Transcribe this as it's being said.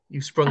You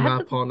I sprung have that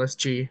this, upon us,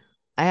 G.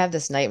 I have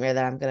this nightmare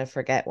that I'm gonna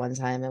forget one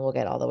time, and we'll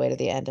get all the way to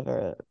the end of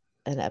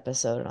an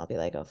episode, and I'll be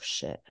like, "Oh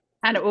shit!"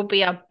 and it will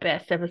be our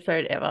best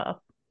episode ever.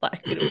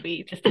 Like it'll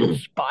be just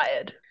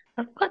inspired.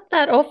 I've got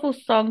that awful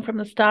song from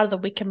the start of the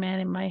Wicker Man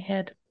in my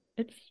head.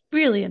 It's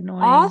really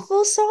annoying.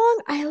 Awful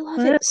song. I love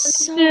I it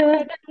so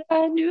much.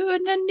 knew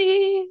I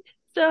need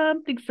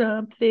something,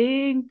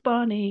 something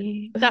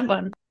funny. That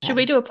one. Should Yeah,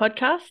 we do a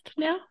podcast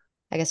now?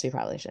 I guess we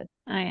probably should.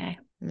 Okay.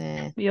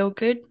 Meh. We all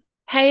good?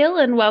 Hail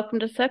and welcome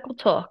to Circle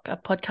Talk, a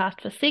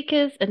podcast for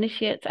seekers,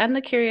 initiates, and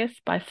the curious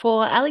by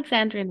four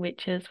Alexandrian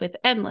witches with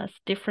endless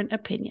different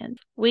opinions.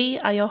 We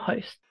are your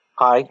hosts.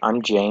 Hi,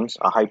 I'm James,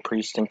 a high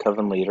priest and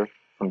coven leader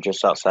from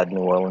just outside New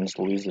Orleans,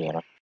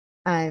 Louisiana.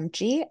 I'm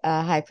G,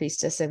 a high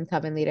priestess and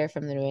coven leader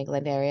from the New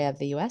England area of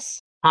the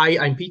US. Hi,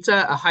 I'm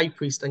Peter, a high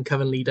priest and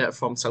coven leader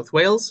from South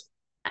Wales.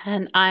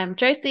 And I'm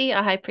Josie,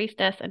 a high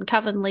priestess and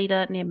coven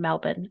leader near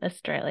Melbourne,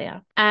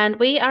 Australia. And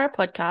we are a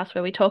podcast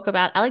where we talk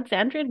about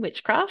Alexandrian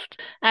witchcraft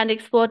and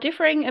explore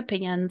differing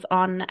opinions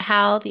on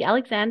how the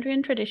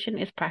Alexandrian tradition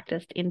is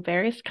practiced in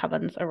various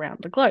covens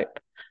around the globe.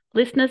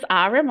 Listeners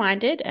are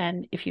reminded,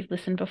 and if you've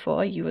listened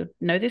before, you would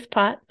know this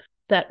part,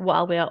 that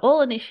while we are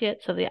all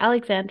initiates of the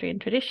Alexandrian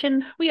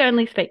tradition, we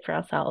only speak for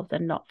ourselves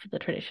and not for the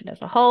tradition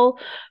as a whole,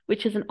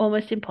 which is an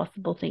almost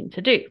impossible thing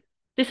to do.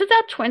 This is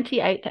our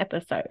 28th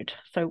episode,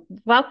 so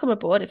welcome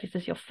aboard if this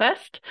is your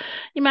first.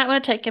 You might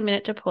want to take a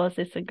minute to pause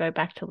this and go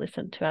back to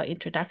listen to our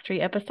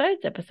introductory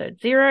episodes, episode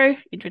 0,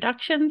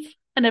 introductions,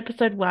 and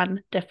episode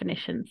 1,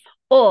 definitions,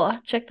 or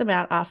check them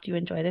out after you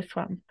enjoy this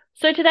one.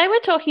 So today we're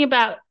talking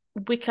about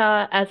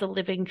Wicca as a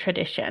living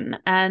tradition,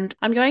 and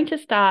I'm going to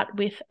start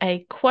with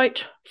a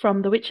quote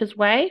from The Witch's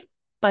Way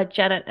by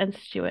Janet and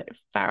Stewart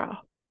Farrar.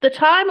 The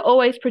time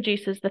always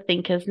produces the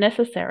thinkers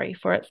necessary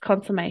for its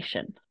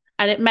consummation.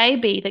 And it may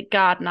be that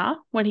Gardner,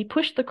 when he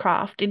pushed the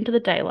craft into the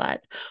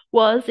daylight,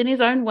 was, in his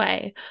own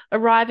way,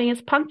 arriving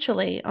as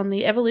punctually on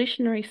the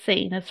evolutionary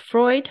scene as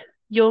Freud,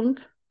 Jung,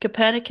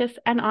 Copernicus,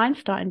 and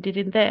Einstein did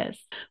in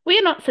theirs. We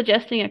are not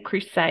suggesting a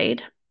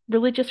crusade.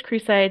 Religious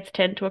crusades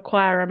tend to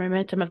acquire a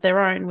momentum of their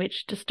own,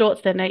 which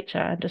distorts their nature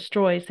and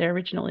destroys their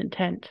original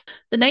intent.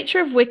 The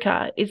nature of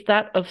Wicca is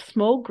that of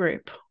small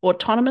group,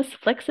 autonomous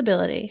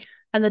flexibility,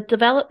 and the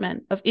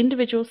development of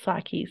individual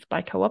psyches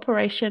by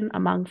cooperation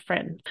among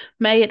friends.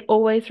 May it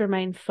always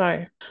remain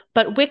so.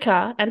 But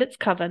Wicca and its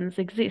covens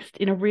exist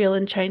in a real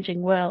and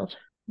changing world.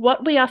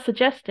 What we are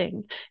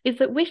suggesting is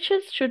that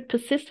witches should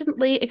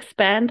persistently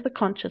expand the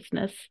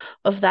consciousness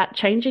of that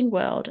changing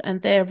world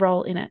and their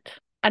role in it.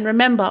 And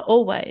remember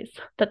always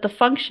that the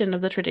function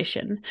of the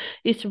tradition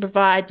is to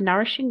provide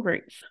nourishing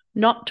roots,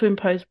 not to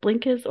impose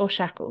blinkers or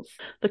shackles.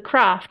 The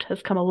craft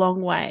has come a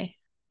long way,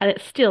 and it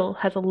still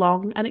has a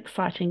long and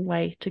exciting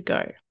way to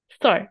go.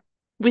 So,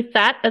 with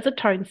that as a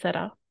tone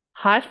setter,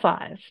 high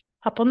five,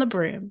 up on the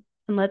broom,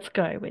 and let's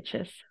go,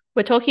 witches.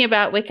 We're talking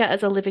about Wicca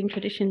as a living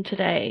tradition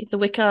today. The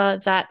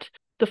Wicca that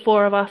the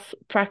four of us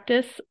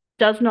practice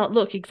does not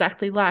look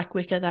exactly like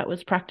Wicca that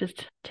was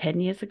practiced 10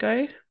 years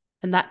ago,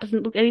 and that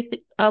doesn't look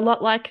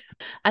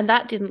and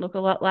that didn't look a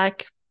lot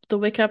like the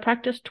Wicca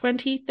practiced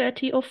 20,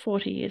 30, or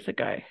 40 years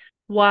ago.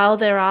 While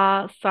there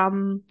are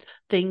some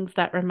things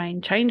that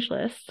remain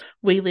changeless,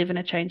 we live in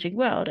a changing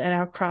world and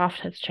our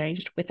craft has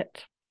changed with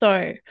it.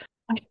 So,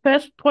 my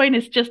first point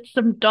is just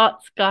some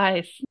dots,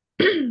 guys.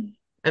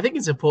 I think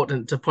it's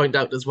important to point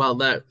out as well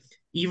that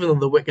even though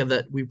the Wicca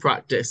that we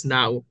practice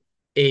now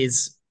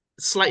is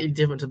slightly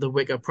different to the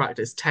Wicca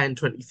practiced 10,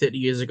 20, 30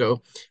 years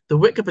ago, the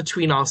Wicca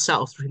between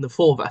ourselves, between the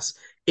four of us,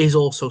 is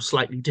also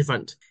slightly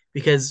different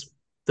because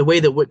the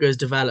way that Wicca is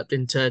developed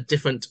into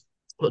different,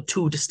 well,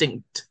 two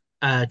distinct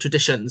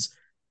traditions,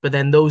 but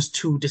then those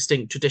two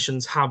distinct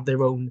traditions have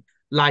their own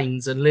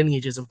lines and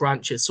lineages and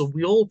branches. So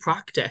we all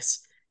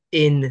practice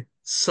in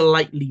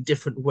slightly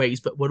different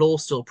ways, but we're all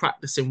still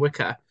practicing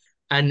Wicca.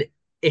 And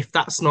if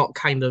that's not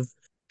kind of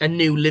a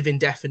new living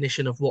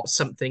definition of what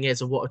something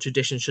is or what a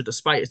tradition should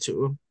aspire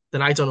to,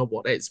 then I don't know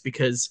what is,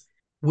 because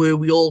were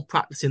we all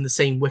practicing the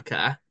same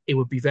Wicca, it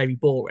would be very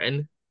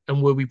boring.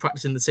 And were we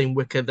practicing the same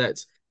Wicca that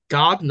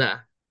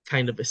Gardner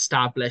kind of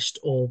established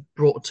or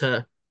brought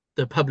to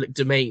the public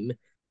domain,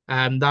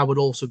 that would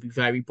also be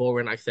very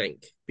boring, I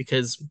think,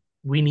 because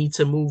we need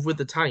to move with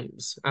the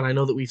times. And I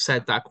know that we've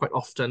said that quite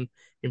often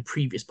in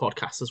previous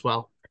podcasts as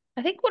well.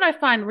 I think what I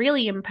find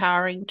really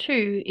empowering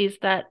too is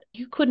that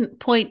you couldn't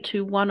point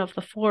to one of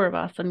the four of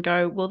us and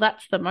go, well,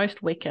 that's the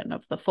most Wiccan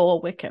of the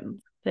four Wiccans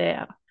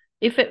there.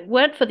 If it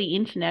weren't for the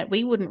internet,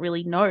 we wouldn't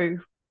really know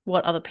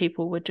what other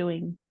people were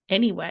doing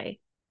anyway.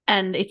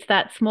 And it's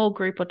that small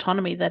group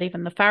autonomy that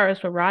even the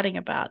Farrars were writing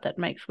about that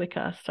makes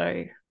Wicca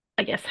so,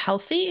 I guess,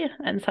 healthy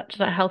and such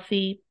a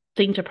healthy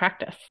thing to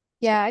practice.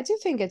 Yeah, I do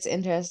think it's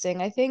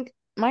interesting. I think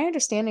my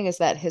understanding is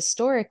that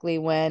historically,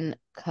 when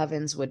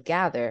covens would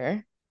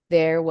gather,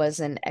 there was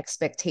an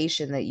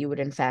expectation that you would,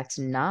 in fact,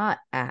 not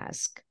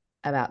ask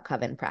about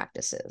coven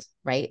practices,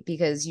 right?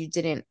 Because you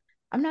didn't,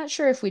 I'm not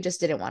sure if we just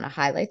didn't want to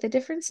highlight the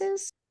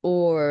differences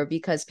or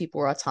because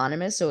people were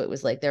autonomous, so it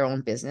was like their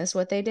own business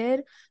what they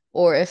did.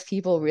 or if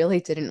people really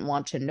didn't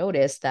want to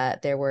notice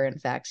that there were in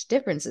fact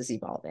differences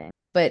evolving.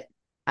 But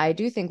I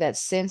do think that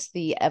since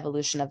the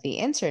evolution of the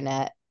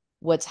internet,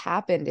 what's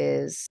happened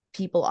is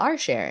people are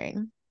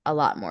sharing a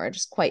lot more,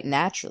 just quite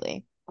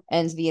naturally.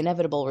 And the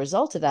inevitable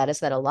result of that is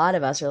that a lot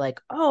of us are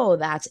like, oh,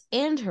 that's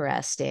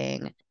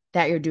interesting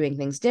that you're doing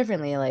things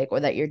differently, like, or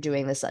that you're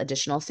doing this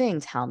additional thing.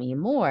 Tell me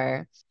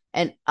more.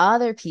 And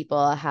other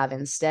people have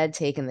instead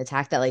taken the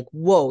tack that, like,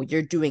 whoa,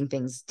 you're doing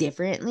things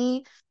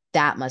differently.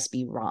 That must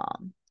be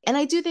wrong. And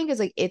I do think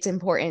it's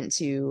important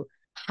to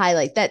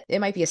highlight that it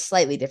might be a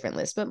slightly different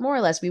list, but more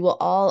or less we will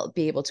all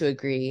be able to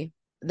agree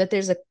that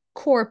there's a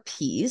core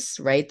piece,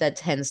 right,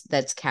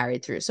 that's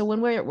carried through. So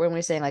when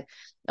we're saying like,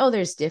 oh,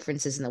 there's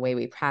differences in the way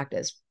we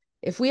practice,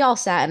 if we all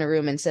sat in a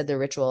room and said the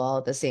ritual all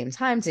at the same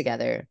time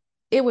together,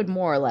 it would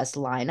more or less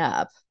line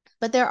up.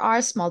 But there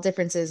are small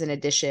differences in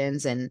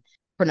additions and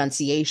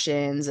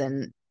pronunciations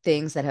and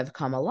things that have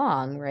come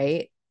along,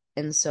 right?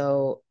 And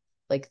so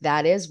like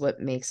that is what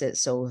makes it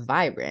so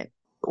vibrant.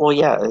 Well,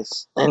 yeah,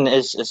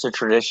 it's a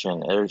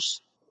tradition.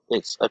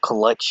 It's a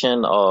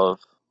collection of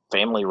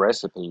family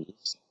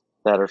recipes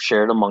that are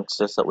shared amongst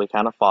us that we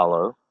kind of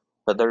follow,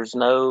 but there's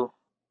no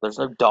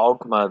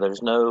dogma,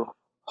 there's no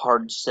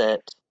hard set,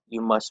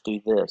 you must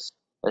do this.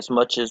 As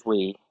much as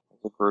we, as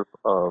a group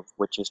of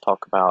witches,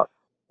 talk about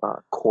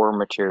core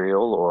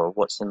material or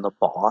what's in the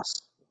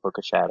boss, Book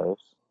of Shadows,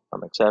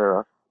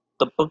 etc.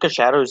 The Book of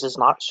Shadows is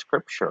not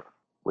scripture.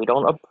 We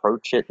don't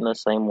approach it in the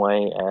same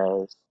way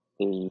as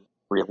the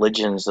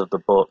religions of the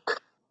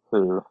book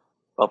who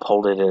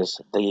uphold it as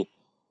the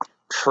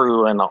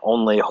true and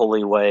only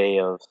holy way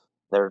of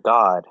their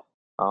God.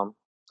 Um,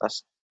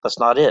 that's that's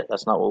not it.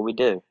 That's not what we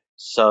do.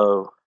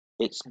 So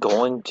it's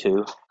going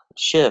to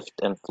shift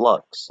and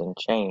flux and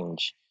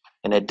change,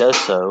 and it does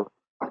so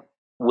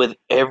with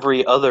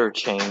every other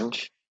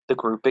change the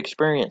group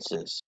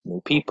experiences.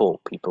 New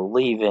people, people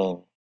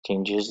leaving,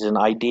 changes in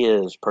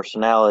ideas,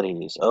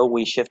 personalities. Oh,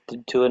 we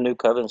shifted to a new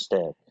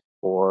covenstead.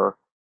 Or,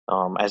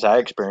 as I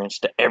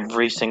experienced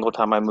every single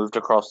time I moved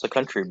across the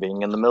country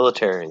being in the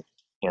military,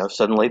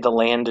 suddenly the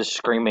land is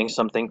screaming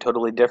something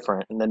totally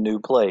different in the new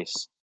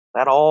place.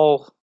 That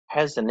all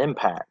has an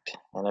impact.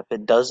 And if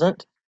it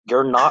doesn't,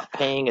 you're not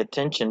paying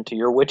attention to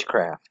your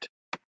witchcraft.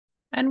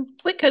 And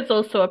Wicca's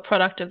also a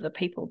product of the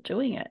people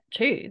doing it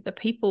too. The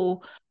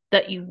people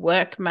that you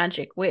work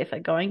magic with are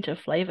going to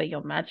flavor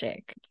your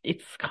magic.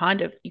 It's kind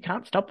of, you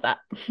can't stop that.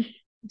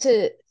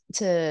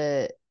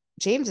 To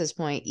James's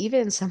point,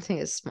 even something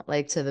as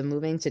like to the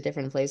moving to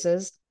different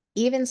places,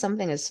 even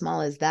something as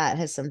small as that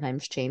has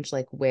sometimes changed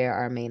like where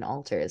our main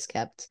altar is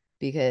kept,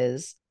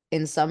 because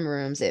in some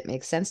rooms it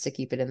makes sense to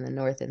keep it in the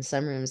north, in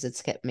some rooms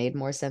it's kept made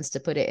more sense to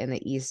put it in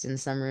the east, in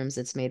some rooms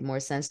it's made more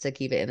sense to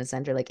keep it in the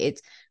center. Like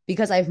it's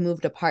because I've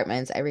moved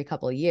apartments every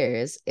couple of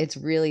years, it's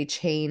really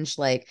changed.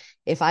 Like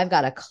if I've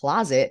got a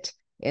closet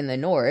in the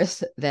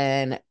north,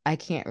 then I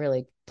can't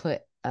really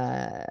put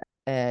a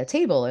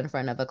table in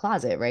front of a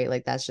closet, right?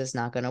 Like that's just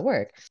not going to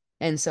work.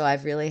 And so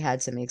I've really had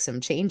to make some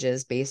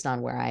changes based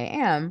on where I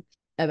am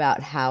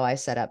about how I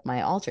set up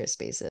my altar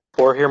spaces.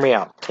 Or hear me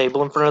out.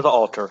 Table in front of the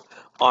altar,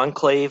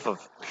 enclave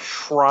of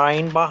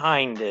shrine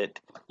behind it.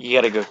 You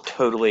got to go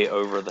totally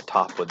over the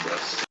top with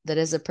this. That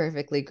is a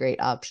perfectly great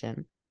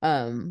option.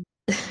 I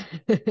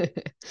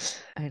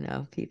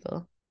know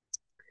people.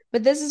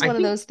 But this is I one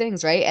of think those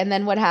things, right? And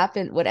then what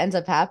ends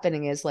up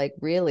happening is like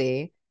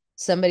really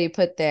somebody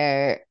put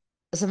their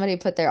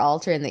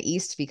altar in the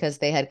east because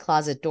they had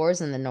closet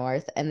doors in the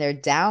north, and their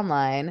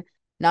downline,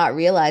 not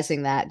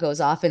realizing that, goes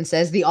off and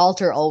says the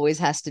altar always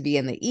has to be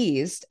in the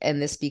east,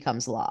 and this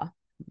becomes law,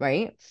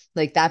 right?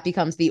 Like that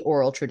becomes the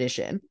oral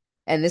tradition.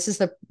 And this is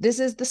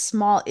the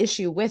small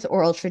issue with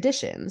oral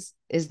traditions,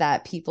 is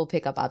that people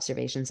pick up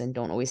observations and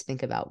don't always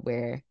think about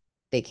where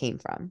they came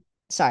from.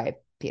 Sorry,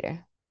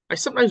 Peter. I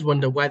sometimes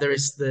wonder whether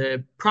it's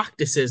the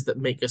practices that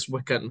make us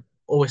Wiccan,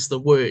 or it's the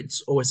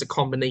words, or it's a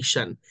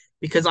combination.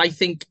 Because I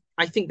think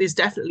there's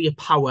definitely a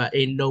power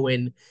in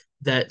knowing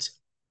that,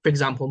 for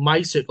example,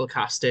 my circle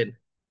casting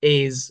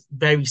is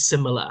very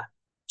similar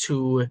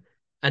to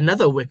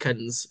another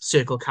Wiccan's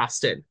circle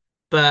casting.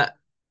 But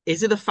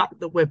is it the fact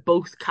that we're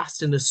both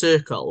casting a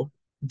circle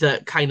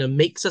that kind of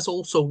makes us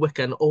also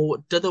Wiccan, or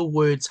do the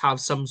words have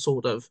some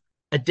sort of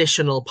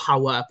additional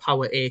power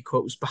air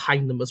quotes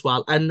behind them as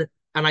well? And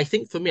I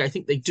think for me, I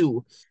think they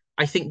do.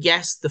 I think,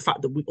 yes, the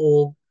fact that we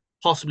all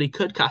possibly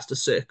could cast a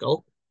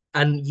circle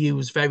and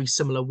use very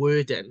similar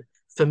wording,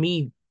 for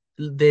me,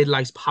 there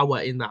lies power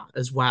in that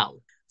as well.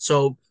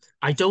 So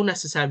I don't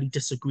necessarily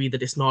disagree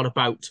that it's not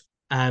about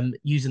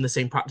using the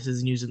same practices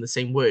and using the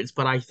same words,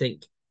 but I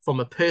think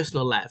from a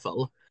personal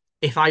level,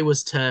 if I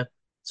was to,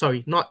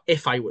 sorry, not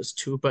if I was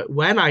to, but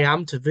when I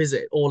am to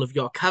visit all of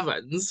your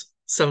covens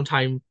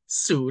sometime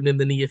soon in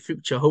the near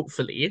future,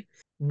 hopefully,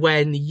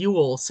 when you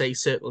all say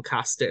circle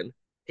casting,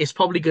 it's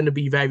probably going to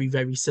be very,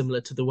 very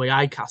similar to the way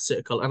I cast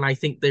circle. And I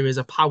think there is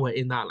a power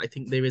in that. I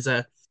think there's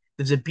a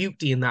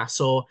beauty in that.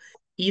 So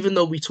even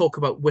though we talk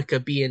about Wicca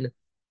being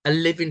a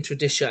living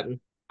tradition,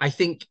 I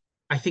think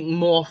I think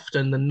more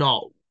often than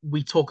not,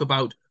 we talk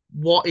about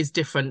what is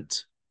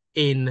different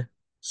in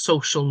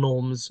social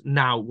norms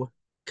now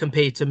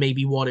compared to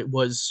maybe what it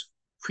was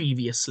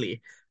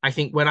previously. I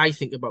think when I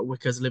think about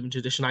Wicca's living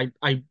tradition,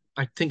 I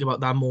think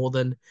about that more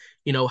than,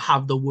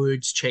 have the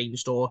words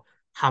changed or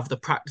have the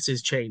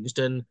practices changed.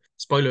 And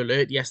spoiler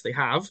alert, yes, they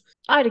have.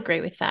 I'd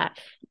agree with that.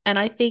 And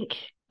I think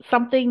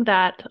something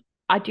that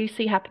I do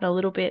see happen a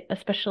little bit,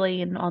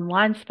 especially in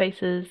online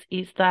spaces,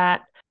 is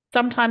that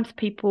sometimes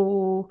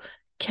people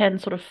can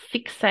sort of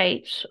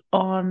fixate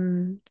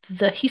on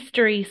the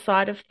history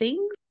side of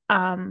things.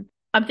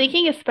 I'm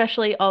thinking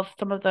especially of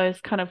some of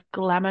those kind of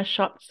glamour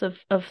shots of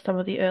some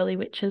of the early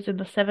witches in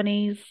the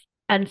 70s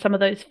and some of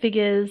those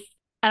figures.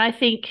 And I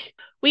think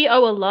we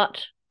owe a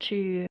lot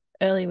to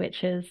early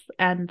witches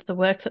and the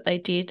work that they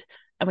did,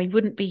 and we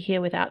wouldn't be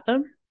here without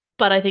them.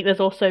 But I think there's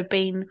also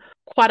been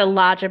quite a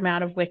large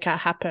amount of Wicca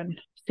happen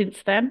since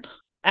then.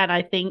 And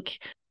I think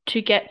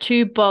to get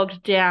too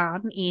bogged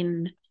down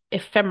in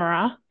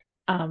ephemera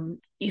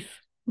is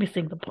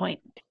missing the point.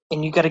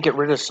 And you got to get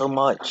rid of so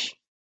much.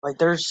 Like,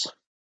 there's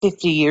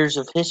 50 years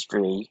of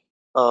history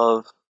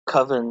of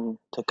coven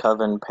to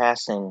coven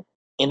passing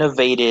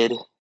innovated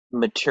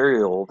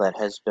material that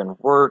has been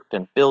worked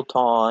and built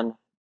on,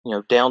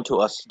 down to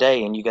us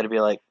today. And you got to be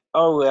like,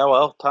 oh, yeah,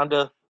 well, time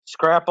to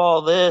scrap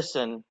all this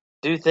and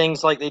do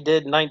things like they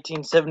did in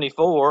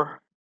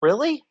 1974.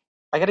 Really?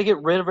 I got to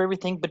get rid of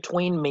everything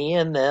between me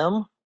and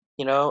them?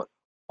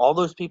 All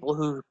those people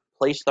who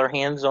placed their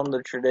hands on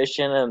the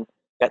tradition and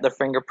got their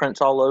fingerprints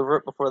all over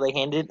it before they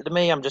handed it to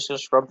me. I'm just going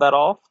to scrub that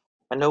off.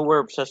 I know we're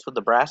obsessed with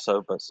the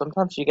brasso, but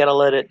sometimes you got to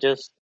let it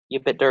just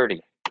get a bit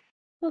dirty.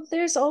 Well,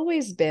 there's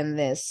always been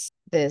this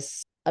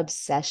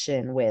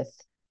obsession with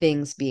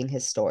things being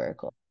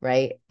historical,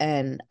 right?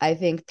 And I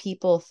think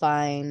people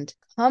find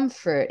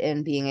comfort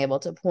in being able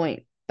to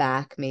point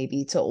back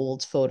maybe to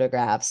old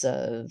photographs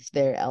of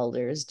their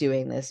elders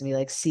doing this and be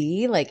like,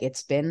 see, like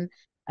it's been,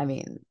 I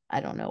mean,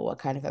 I don't know what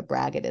kind of a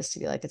brag it is to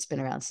be like, it's been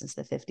around since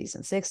the 50s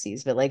and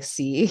 60s, but like,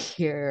 see,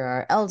 here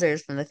are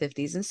elders from the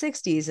 50s and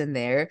 60s, and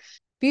they're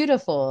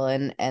beautiful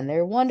and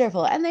they're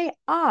wonderful, and they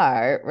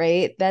are,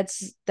 right?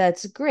 That's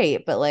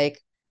great, but like,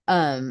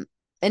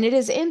 and it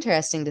is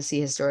interesting to see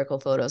historical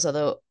photos,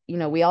 although,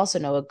 we also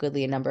know a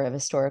goodly number of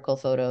historical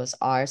photos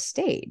are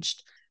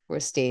staged. We're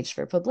staged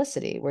for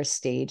publicity, we're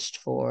staged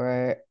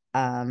for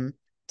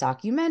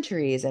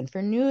documentaries and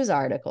for news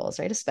articles,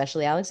 right?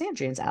 Especially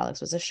Alexandrians.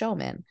 Alex was a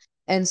showman.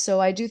 And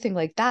so I do think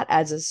like that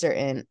adds a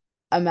certain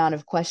amount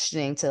of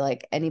questioning to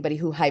like anybody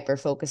who hyper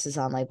focuses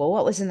on like, well,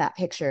 what was in that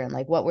picture and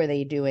like what were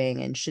they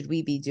doing and should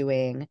we be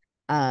doing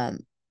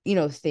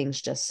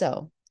things just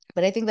so.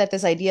 But I think that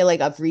this idea like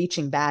of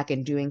reaching back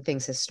and doing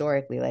things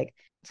historically, like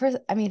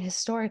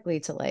historically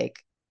to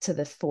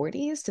the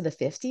 40s, to the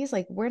 50s,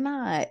 like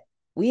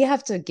we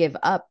have to give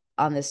up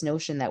on this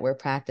notion that we're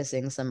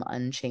practicing some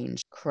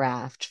unchanged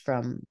craft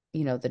from,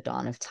 the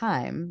dawn of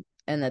time,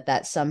 and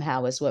that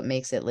somehow is what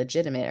makes it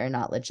legitimate or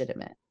not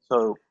legitimate.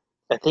 So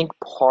I think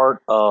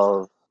part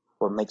of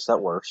what makes that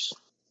worse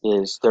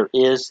is there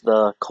is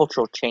the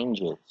cultural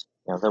changes,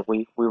 that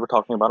we were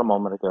talking about a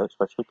moment ago,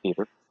 especially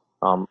Peter,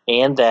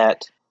 and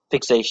that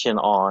fixation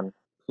on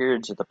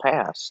periods of the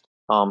past.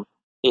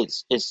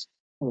 It's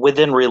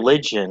within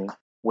religion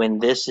when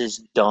this is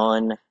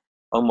done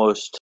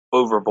almost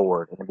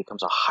overboard and it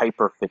becomes a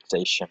hyper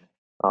fixation.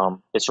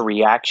 It's a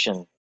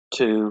reaction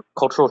to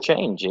cultural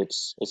change.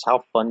 It's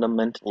how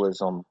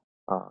fundamentalism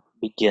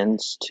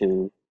begins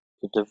to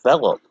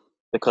develop,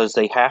 because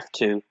they have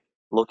to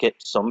look at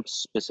some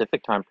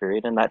specific time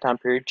period, and that time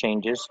period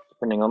changes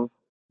depending on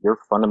your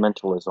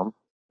fundamentalism.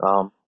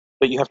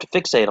 But you have to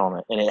fixate on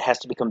it, and it has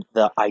to become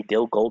the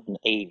ideal golden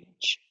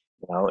age.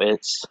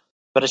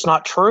 But it's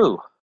not true.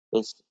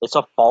 It's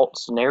a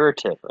false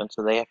narrative, and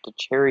so they have to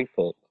cherry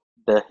pick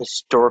the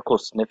historical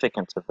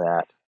significance of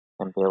that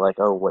and be like,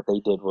 oh, what they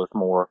did was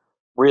more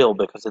real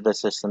because of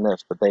this, and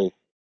this, but they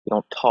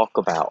don't talk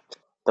about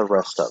the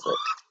rest of it.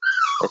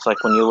 It's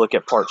like when you look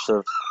at parts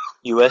of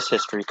U.S.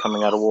 history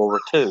coming out of World War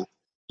II.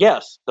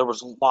 Yes, there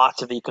was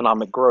lots of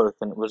economic growth,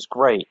 and it was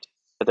great,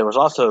 but there was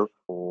also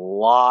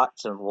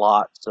lots and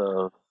lots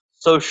of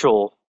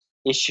social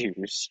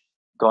issues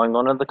going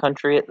on in the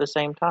country at the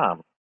same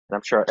time. And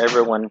I'm sure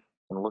everyone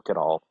can look at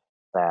all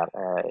that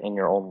in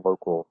your own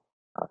local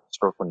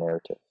historical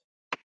narrative.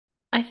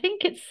 I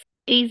think it's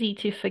easy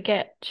to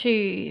forget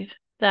too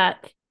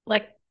that,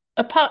 like,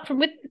 apart from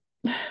with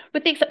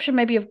the exception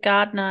maybe of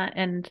Gardner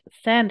and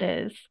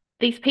Sanders,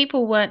 these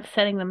people weren't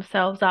setting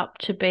themselves up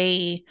to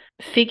be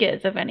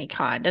figures of any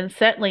kind, and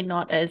certainly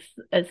not as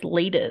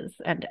leaders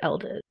and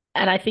elders.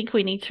 And I think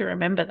we need to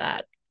remember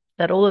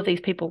that all of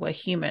these people were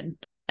human,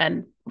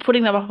 and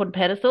putting them up on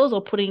pedestals,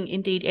 or putting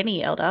indeed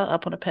any elder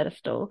up on a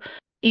pedestal,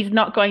 is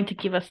not going to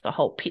give us the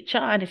whole picture,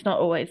 and it's not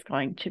always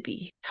going to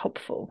be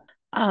helpful.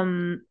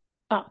 And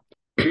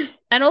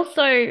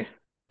also,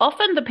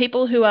 often the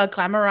people who are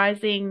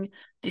glamorizing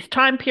this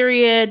time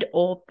period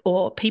or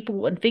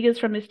people and figures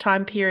from this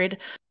time period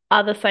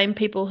are the same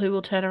people who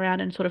will turn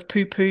around and sort of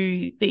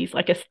poo-poo these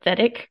like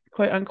aesthetic,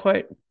 quote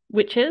unquote,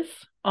 witches.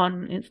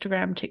 on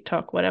Instagram,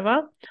 TikTok,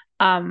 whatever.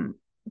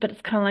 But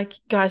it's kind of like,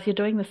 guys, you're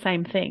doing the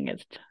same thing.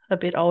 It's a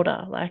bit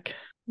older. Like,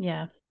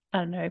 yeah, I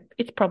don't know.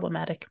 It's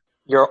problematic.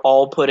 You're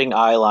all putting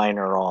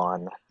eyeliner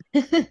on.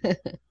 And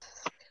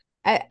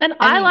I mean,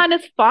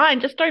 eyeliner's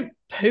fine. Just don't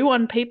poo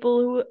on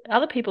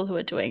other people who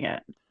are doing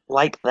it.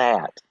 Like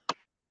that.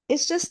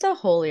 it's just a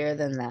holier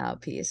than thou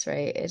piece,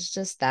 right? It's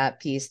just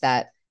that piece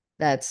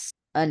that's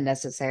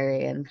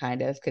unnecessary and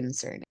kind of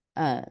concerning.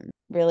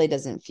 Really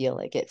doesn't feel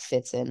like it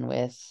fits in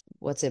with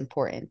what's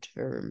important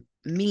for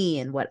me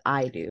and what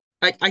I do.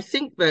 I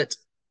think that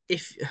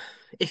if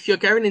if you're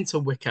going into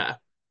Wicca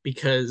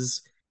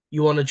because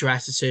you want to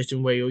dress a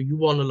certain way or you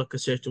want to look a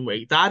certain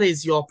way, that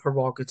is your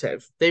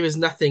prerogative. There is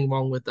nothing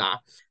wrong with that.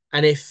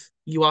 And if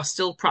you are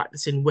still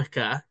practicing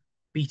Wicca,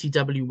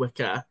 BTW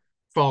Wicca,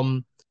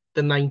 from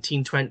the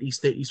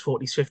 1920s, 30s,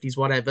 40s, 50s,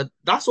 whatever,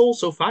 that's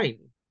also fine.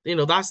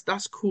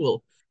 That's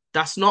cool.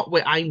 That's not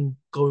where I'm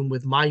going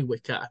with my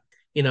Wicca.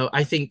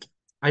 I think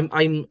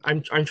I'm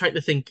trying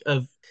to think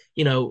of,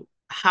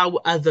 how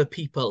other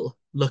people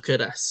look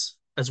at us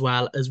as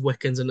well as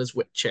Wiccans and as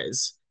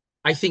witches.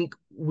 I think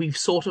we've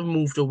sort of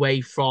moved away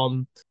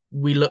from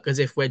we look as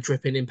if we're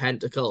dripping in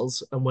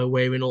pentacles and we're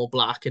wearing all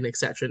black and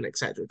etc. and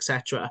etc.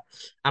 etc.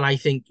 And I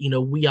think,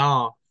 we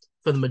are,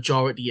 for the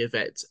majority of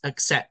it,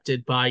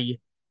 accepted by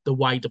the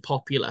wider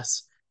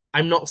populace.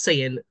 I'm not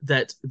saying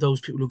that those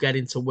people who get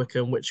into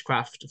Wicca and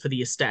witchcraft for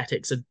the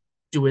aesthetics are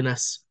doing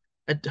us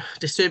a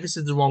disservice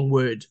is the wrong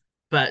word,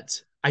 but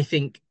I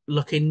think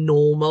looking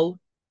normal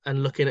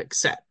and looking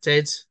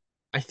accepted,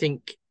 I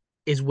think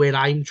is where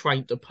I'm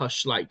trying to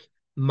push like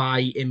my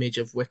image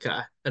of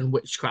Wicca and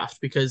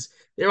witchcraft because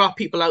there are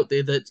people out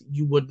there that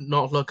you would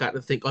not look at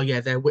and think, oh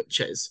yeah, they're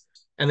witches.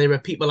 And there are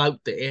people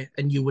out there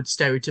and you would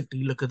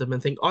stereotypically look at them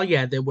and think, oh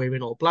yeah, they're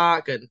wearing all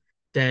black and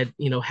they're,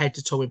 head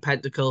to toe in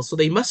pentacles. So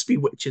they must be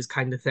witches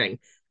kind of thing.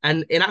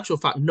 And in actual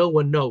fact, no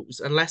one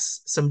knows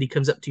unless somebody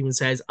comes up to you and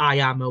says, I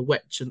am a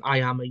witch and I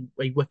am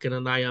a Wiccan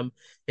and I am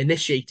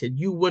initiated.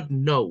 You wouldn't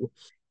know,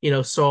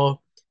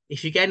 so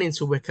if you're getting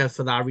into Wicca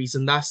for that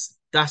reason, that's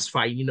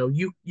fine.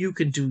 You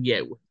can do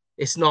you.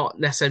 It's not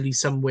necessarily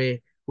somewhere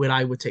where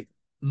I would take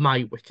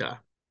my Wicca.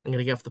 I'm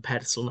gonna get off the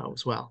pedestal now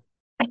as well.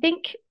 I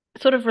think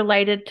sort of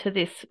related to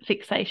this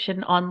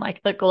fixation on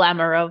like the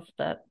glamour of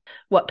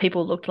what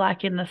people looked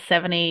like in the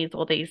 70s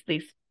or these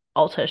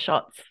altar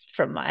shots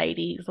from the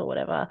 80s or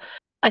whatever.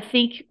 I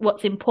think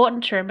what's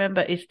important to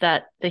remember is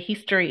that the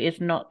history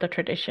is not the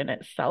tradition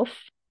itself.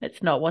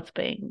 It's not what's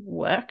being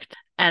worked.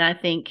 And I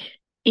think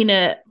in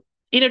a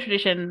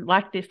tradition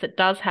like this that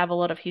does have a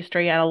lot of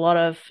history and a lot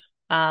of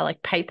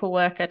like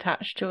paperwork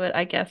attached to it,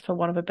 I guess, for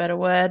want of a better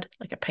word,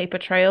 like a paper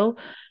trail,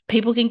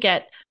 people can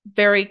get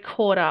very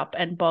caught up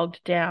and bogged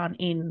down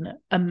in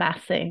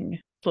amassing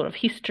sort of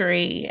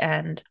history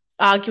and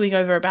arguing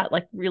over about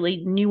like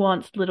really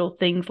nuanced little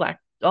things like,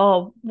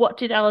 oh, what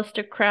did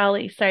Aleister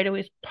Crowley say to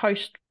his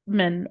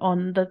postman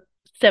on the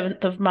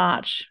 7th of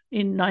March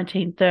in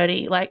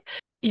 1930? Like,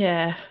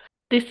 yeah,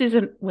 this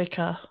isn't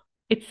Wicca.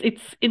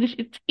 It's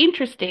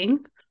interesting,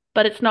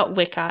 but it's not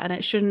Wicca, and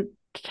it shouldn't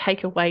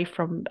take away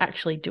from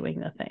actually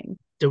doing the thing.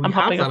 Do we I'm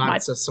have hopping that off my.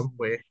 answer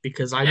somewhere?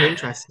 Because I'm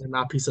interested in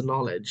that piece of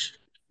knowledge.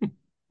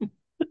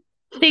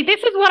 See,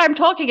 this is what I'm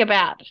talking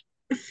about.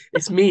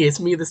 It's me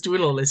that's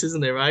doing all this,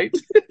 isn't it, right?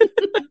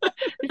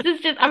 This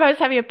is just, I'm always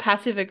having a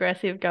passive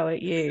aggressive go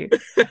at you.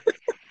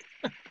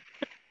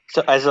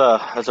 So as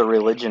a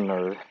religion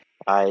nerd,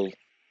 I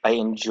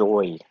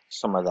enjoy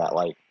some of that.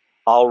 Like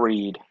I'll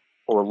read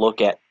or look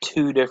at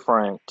two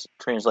different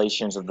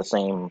translations of the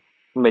same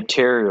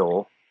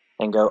material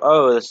and go,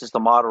 oh, this is the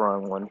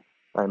modern one,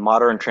 a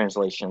modern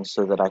translation,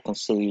 so that I can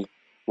see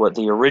what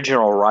the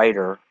original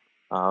writer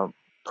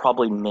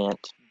probably meant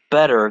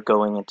better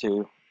going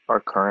into our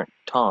current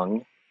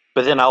tongue.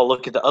 But then I'll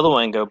look at the other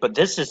one and go, but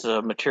this is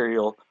a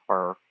material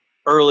our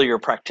earlier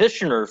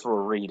practitioners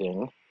were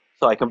reading,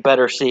 so I can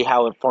better see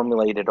how it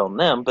formulated on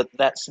them. But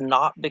that's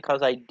not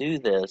because I do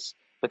this,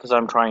 because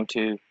I'm trying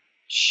to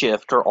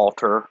shift or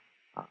alter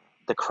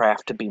the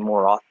craft to be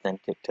more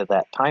authentic to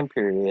that time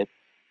period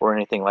or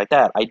anything like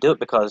that. I do it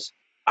because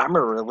I'm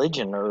a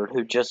religion nerd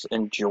who just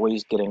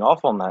enjoys getting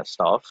off on that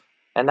stuff,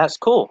 and that's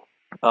cool.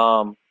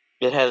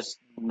 It has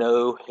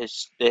no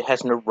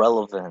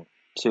relevance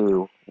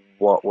to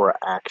what we're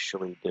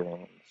actually doing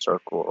in the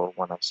circle or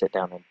when I sit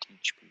down and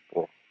teach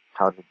people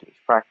how to do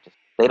practice.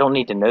 They don't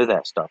need to know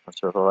that stuff, and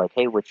so they're like,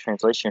 "Hey, which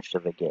translation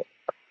should they get?"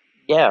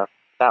 Yeah,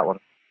 that one.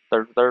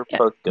 They're Yeah.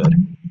 both good.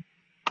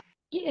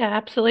 Yeah,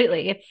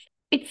 absolutely.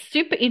 It's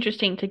super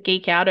interesting to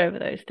geek out over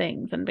those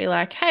things and be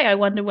like, hey, I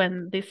wonder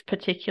when this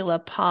particular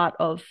part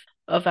of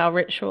our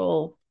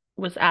ritual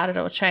was added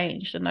or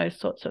changed and those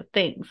sorts of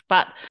things.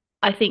 But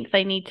I think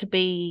they need to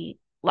be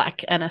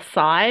like an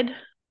aside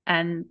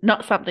and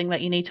not something that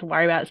you need to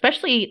worry about,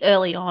 especially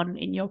early on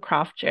in your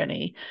craft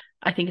journey.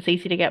 I think it's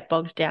easy to get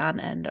bogged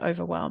down and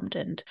overwhelmed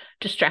and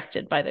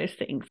distracted by those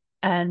things.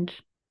 And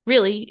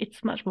really,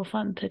 it's much more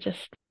fun to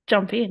just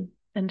jump in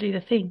and do the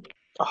thing.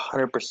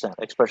 100%,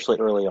 especially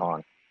early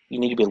on. You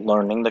need to be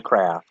learning the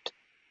craft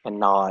and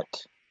not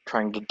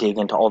trying to dig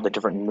into all the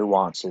different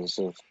nuances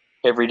of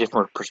every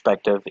different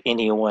perspective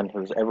anyone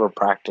who's ever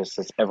practiced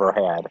has ever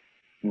had.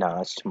 No,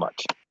 that's too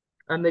much.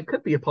 And there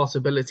could be a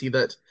possibility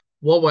that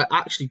what we're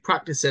actually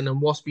practicing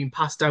and what's being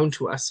passed down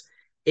to us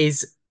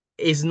is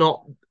is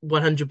not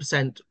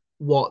 100%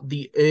 what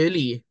the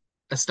early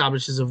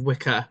establishers of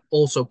Wicca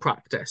also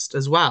practiced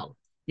as well.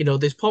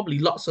 There's probably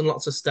lots and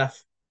lots of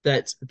stuff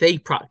that they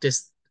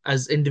practiced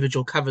as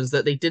individual covens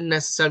that they didn't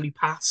necessarily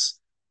pass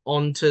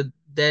on to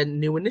their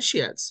new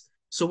initiates.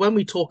 So when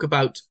we talk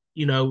about,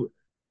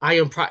 I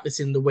am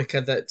practicing the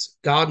Wicca that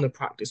Gardner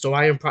practiced, or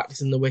I am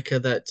practicing the Wicca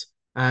that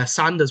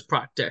Sanders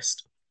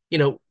practiced,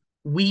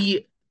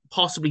 we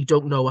possibly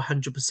don't know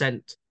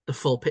 100% the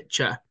full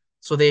picture.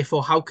 So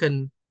therefore, how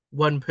can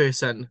one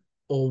person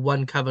or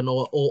one coven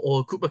or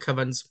a group of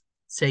covens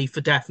say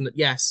for definite,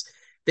 yes,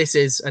 this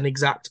is an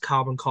exact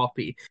carbon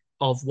copy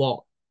of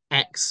what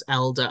X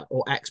elder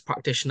or X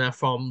practitioner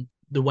from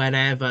the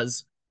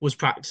whenevers was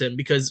practicing?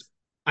 Because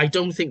I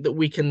don't think that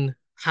we can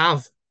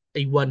have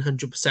a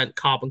 100%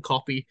 carbon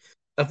copy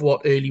of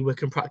what early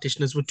Wiccan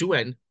practitioners were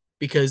doing.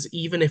 Because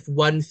even if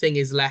one thing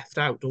is left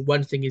out or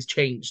one thing is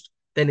changed,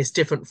 then it's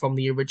different from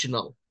the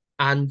original.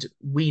 And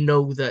we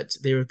know that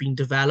there have been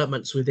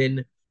developments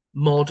within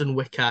modern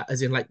Wicca,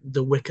 as in like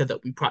the Wicca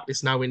that we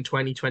practice now in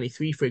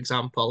 2023, for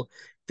example.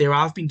 There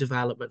have been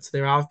developments,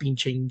 there have been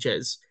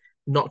changes,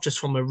 not just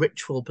from a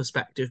ritual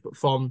perspective, but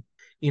from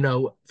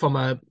from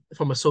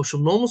a social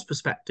norms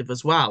perspective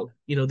as well.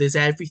 There's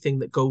everything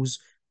that goes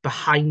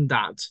behind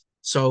that.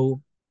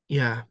 So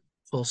yeah,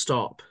 full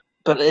stop.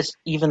 But it's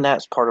even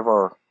that's part of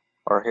our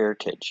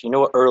heritage. You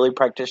know what early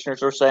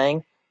practitioners are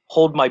saying?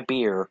 Hold my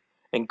beer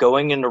and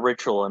going into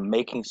ritual and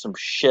making some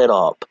shit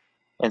up.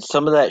 And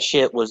some of that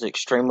shit was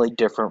extremely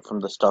different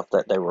from the stuff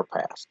that they were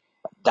past.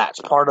 That's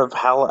part of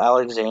how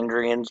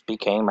Alexandrians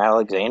became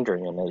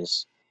Alexandrian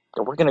is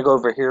we're gonna go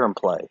over here and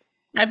play.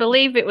 I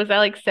believe it was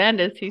Alex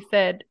Sanders who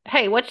said,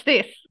 "Hey, watch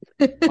this."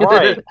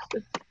 Right.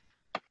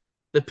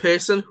 The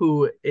person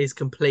who is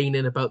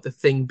complaining about the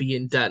thing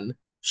being done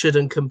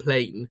shouldn't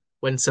complain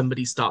when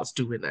somebody starts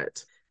doing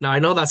it. Now, I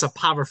know that's a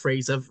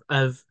paraphrase of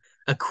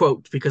a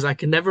quote because I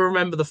can never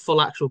remember the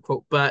full actual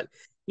quote, but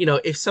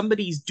if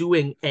somebody's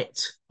doing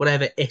it,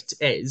 whatever it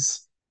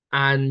is,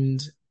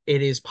 and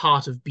it is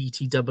part of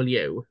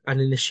BTW, an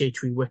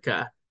initiatory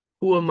Wicca,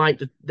 who am I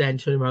to then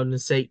turn around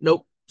and say,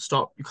 nope,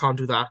 stop, you can't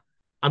do that.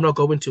 I'm not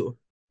going to.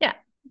 Yeah.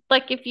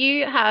 Like if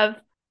you have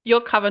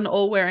your coven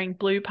all wearing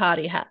blue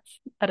party hats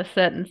at a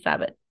certain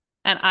Sabbath,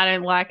 and I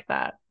don't like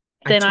that,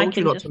 I then I told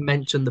you can not just. to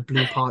mention the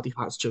blue party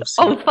hats, Oh,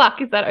 Josie.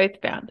 fuck, is that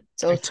oathbound?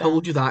 I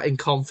told you that in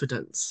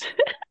confidence.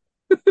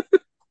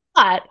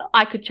 But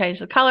I could change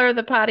the color of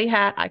the party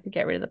hat. I could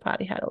get rid of the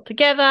party hat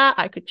altogether.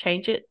 I could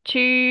change it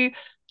to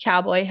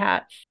cowboy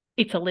hats.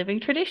 It's a living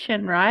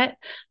tradition, right?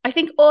 I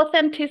think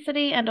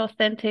authenticity and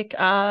authentic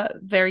are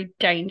very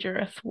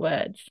dangerous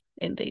words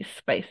in these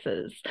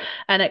spaces.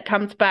 And it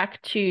comes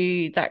back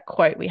to that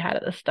quote we had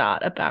at the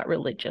start about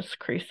religious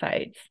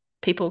crusades.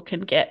 People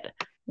can get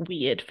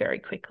weird very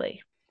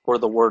quickly. Or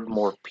the word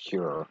more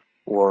pure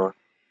or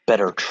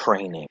better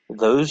training.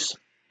 Those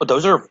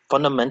are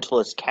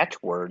fundamentalist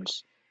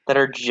catchwords that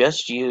are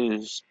just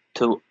used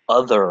to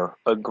other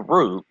a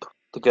group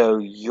to go,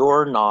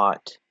 you're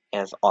not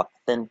as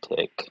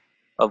authentic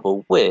of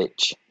a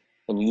witch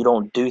and you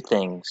don't do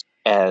things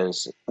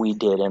as we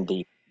did in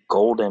the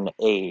golden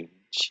age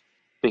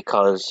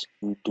because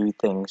you do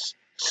things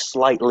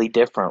slightly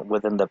different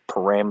within the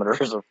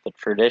parameters of the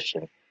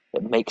tradition.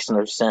 It makes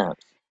no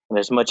sense. And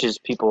as much as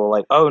people are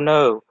like, oh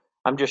no,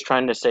 I'm just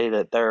trying to say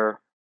that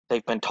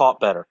they've been taught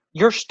better.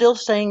 You're still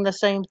saying the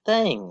same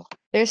thing.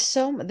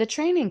 The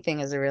training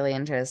thing is a really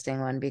interesting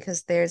one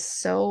because there's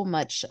so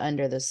much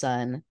under the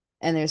sun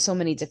and there's so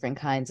many different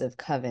kinds of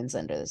covens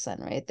under the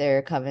sun, right? There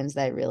are covens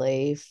that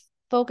really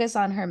focus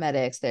on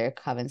hermetics. There are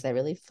covens that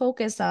really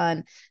focus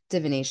on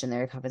divination.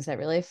 There are covens that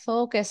really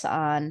focus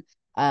on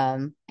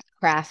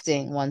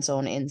crafting one's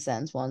own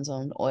incense, one's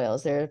own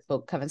oils. There are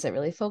covens that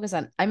really focus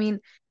on, and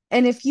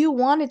if you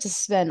wanted to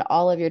spend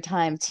all of your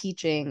time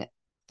teaching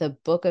the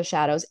Book of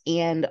Shadows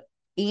and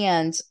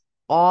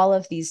all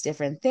of these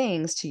different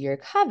things to your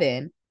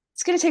coven,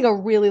 it's going to take a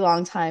really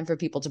long time for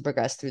people to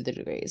progress through the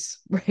degrees,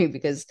 right?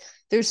 Because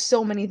there's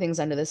so many things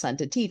under the sun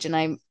to teach. And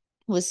I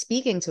was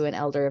speaking to an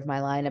elder of my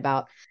line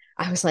about,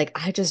 I was like,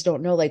 I just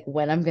don't know like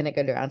when I'm going to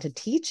get around to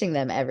teaching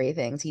them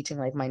everything, teaching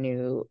like my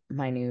new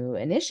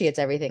initiates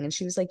everything. And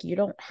she was like, you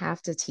don't have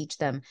to teach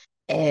them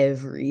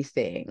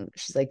everything.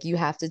 She's like, you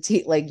have to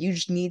teach, like, you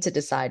just need to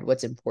decide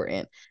what's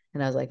important.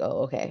 And I was like,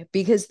 oh, okay.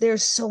 Because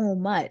there's so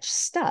much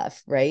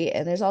stuff, right?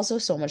 And there's also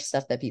so much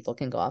stuff that people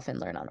can go off and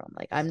learn on. I'm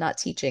like, I'm not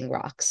teaching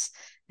rocks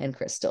and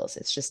crystals.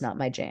 It's just not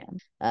my jam.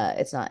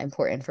 It's not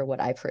important for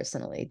what I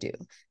personally do.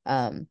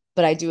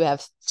 But I do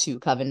have 2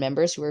 coven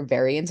members who are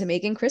very into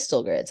making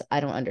crystal grids.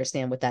 I don't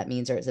understand what that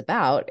means or is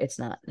about. It's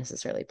not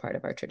necessarily part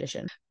of our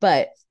tradition.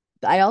 But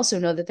I also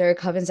know that there are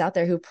covens out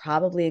there who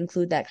probably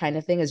include that kind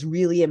of thing as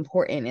really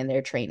important in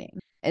their training.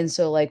 And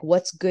so like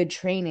what's good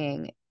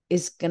training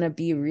is going to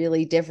be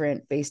really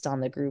different based on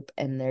the group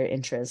and their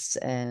interests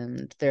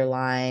and their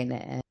line,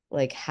 and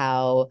like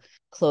how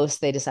close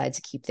they decide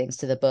to keep things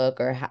to the book,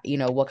 or how,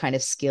 what kind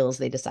of skills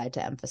they decide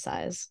to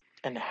emphasize.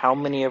 And how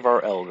many of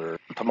our elders,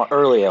 my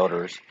early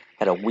elders,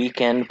 had a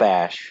weekend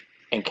bash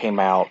and came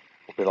out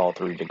with all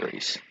 3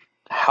 degrees?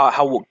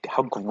 How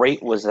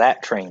great was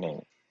that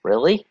training?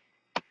 Really?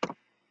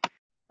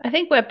 I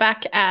think we're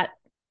back at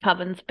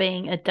covens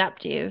being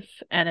adaptive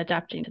and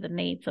adapting to the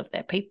needs of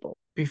their people.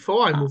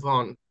 Before we move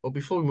on,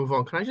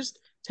 can I just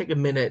take a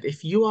minute?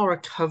 If you are a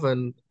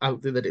coven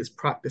out there that is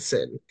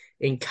practicing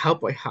in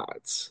cowboy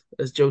hats,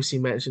 as Josie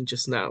mentioned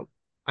just now,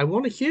 I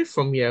want to hear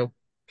from you.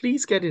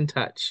 Please get in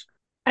touch.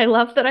 I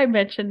love that I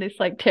mentioned this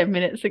like 10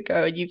 minutes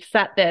ago and you've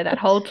sat there that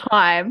whole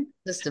time.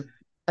 Just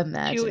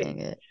imagining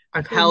it.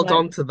 I've Being held like,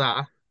 on to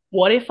that.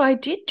 What if I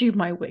did do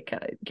my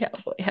Wicca in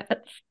cowboy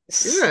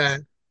hats? Yeah.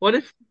 What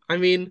if, I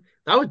mean,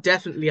 that would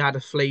definitely add a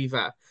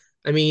flavor.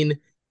 I mean,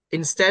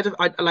 instead of,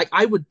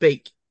 I would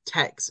bake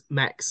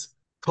Tex-Mex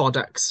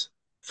products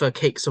for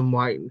cakes and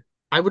wine.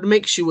 I would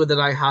make sure that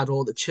I had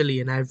all the chili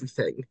and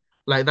everything.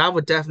 Like, that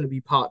would definitely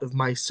be part of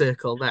my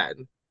circle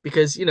then.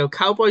 Because,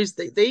 cowboys,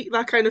 they eat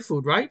that kind of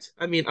food, right?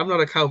 I mean, I'm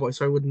not a cowboy,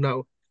 so I wouldn't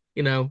know,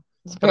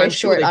 It's but very I'm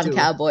sure short they on do.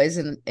 cowboys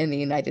in the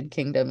United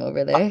Kingdom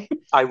over there.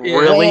 I Yeah,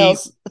 really,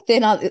 Wales,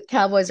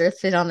 cowboys are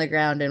thin on the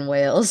ground in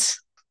Wales.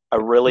 I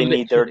really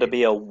need there to literally.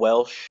 be a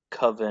Welsh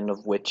coven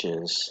of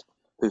witches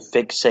who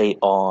fixate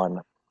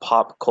on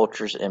pop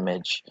culture's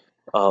image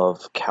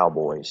of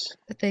cowboys.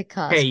 They Hey,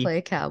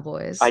 cosplay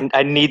cowboys.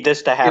 I need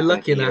this to you're happen,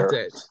 looking at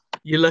Peter. it.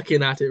 You're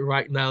looking at it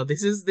right now.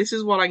 This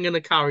is what I'm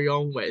gonna carry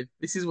on with.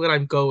 This is where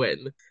I'm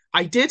going.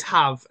 I did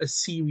have a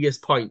serious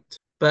point,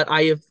 but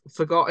I have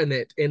forgotten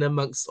it in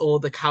amongst all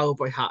the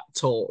cowboy hat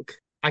talk.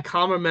 I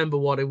can't remember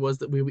what it was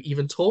that we were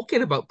even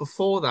talking about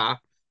before that,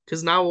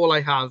 because now all I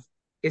have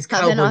is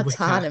Coven cowboy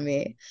Wicca,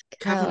 autonomy.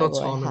 Coven Cowboy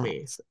autonomy.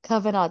 hats.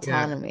 Coven Yeah,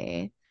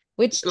 autonomy.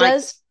 Which like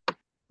does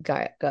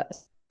go.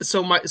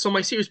 so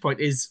my serious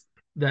point is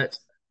that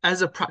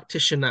as a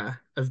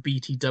practitioner of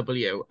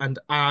BTW and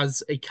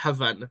as a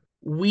coven,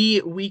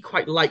 we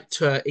quite like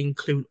to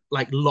include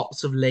like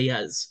lots of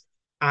layers.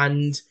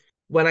 And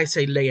when I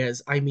say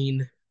layers, I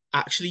mean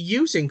actually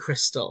using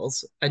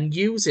crystals and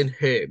using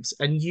herbs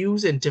and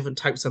using different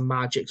types of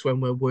magics when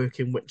we're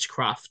working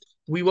witchcraft.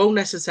 We won't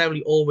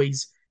necessarily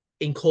always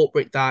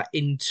incorporate that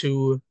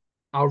into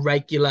our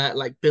regular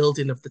like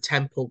building of the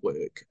temple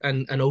work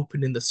and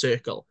opening the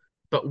circle.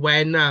 But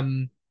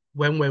when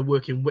we're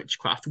working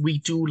witchcraft, we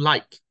do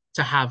like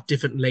to have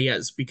different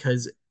layers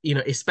because,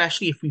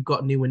 especially if we've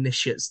got new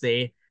initiates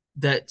there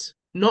that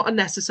not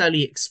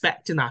necessarily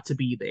expecting that to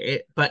be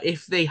there, but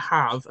if they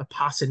have a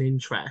passing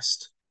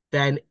interest,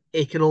 then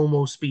it can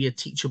almost be a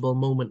teachable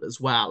moment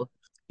as well.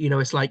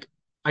 It's like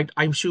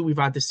I'm sure we've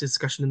had this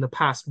discussion in the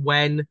past.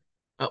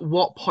 At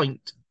what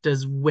point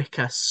does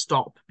Wicca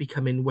stop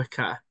becoming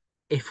Wicca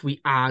if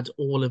we add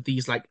all of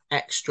these like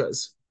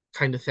extras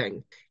kind of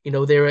thing?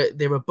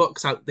 There are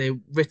books out there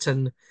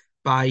written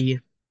by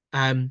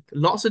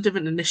lots of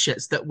different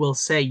initiates that will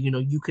say,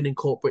 you can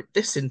incorporate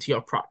this into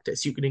your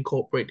practice. You can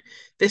incorporate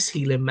this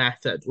healing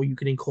method, or you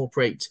can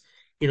incorporate,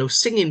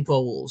 singing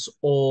bowls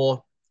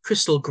or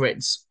crystal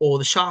grids or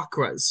the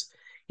chakras.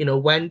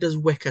 When does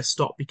Wicca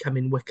stop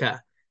becoming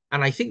Wicca?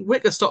 And I think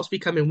Wicca stops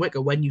becoming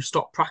Wicca when you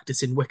stop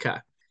practicing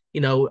Wicca.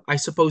 I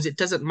suppose it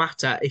doesn't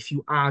matter if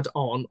you add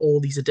on all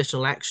these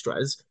additional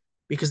extras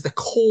because the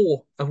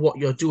core of what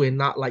you're doing,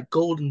 that like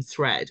golden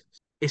thread,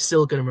 is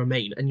still going to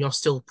remain and you're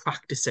still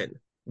practicing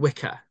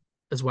Wicca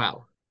as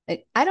well.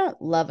 I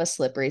don't love a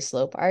slippery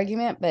slope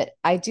argument, but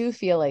I do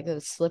feel like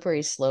the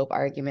slippery slope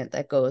argument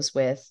that goes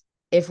with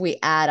if we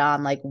add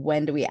on, like,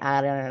 when do we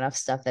add on enough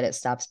stuff that it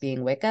stops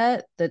being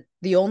Wicca?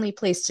 The only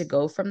place to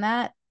go from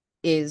that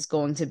is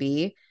going to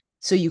be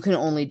so you can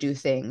only do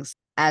things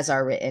as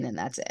are written and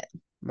that's it,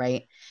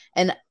 right?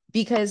 And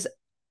because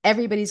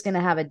everybody's going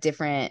to have a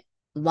different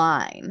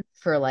line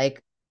for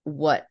like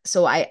what,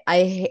 so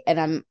and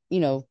I'm,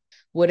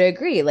 would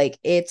agree. Like,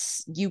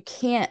 it's, you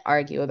can't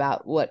argue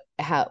about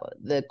how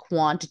the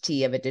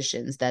quantity of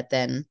additions that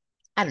then,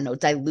 I don't know,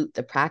 dilute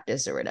the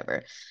practice or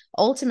whatever.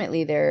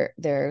 Ultimately,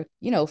 they're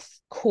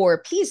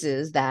core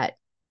pieces that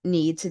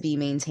need to be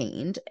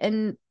maintained,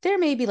 and there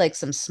may be like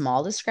some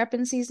small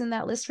discrepancies in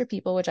that list for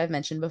people, which I've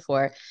mentioned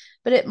before,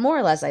 but it more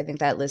or less, I think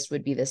that list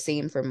would be the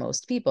same for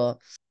most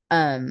people.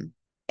 And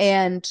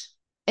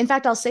in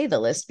fact, I'll say the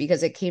list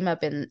because it came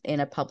up in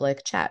a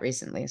public chat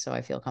recently, so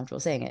I feel comfortable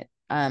saying it.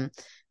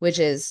 Which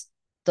is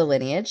the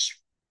lineage,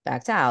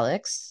 back to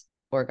Alex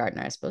or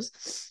Gardner, I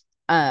suppose,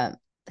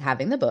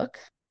 having the book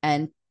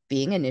and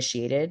being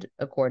initiated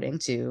according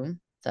to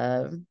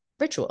the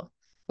ritual,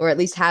 or at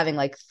least having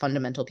like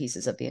fundamental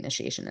pieces of the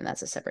initiation, and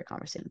that's a separate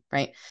conversation,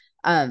 right?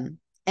 And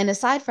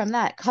aside from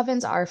that,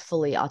 covens are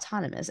fully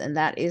autonomous, and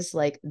that is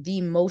like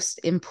the most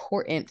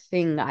important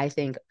thing I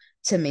think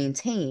to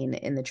maintain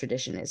in the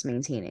tradition, is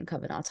maintaining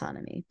coven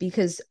autonomy,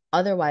 because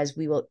otherwise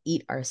we will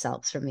eat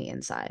ourselves from the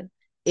inside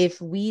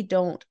if we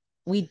don't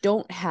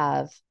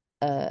have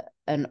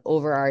an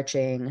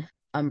overarching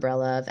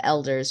umbrella of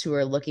elders who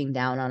are looking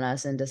down on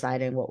us and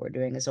deciding what we're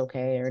doing is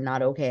okay or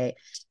not okay.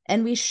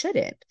 And we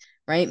shouldn't,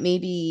 right?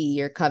 Maybe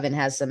your coven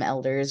has some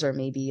elders, or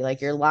maybe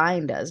like your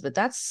line does, but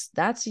that's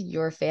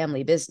your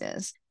family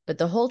business. But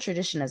the whole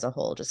tradition as a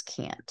whole just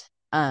can't,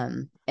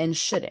 and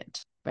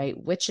shouldn't, right?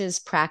 Witches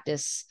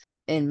practice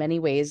in many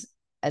ways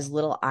as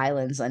little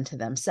islands unto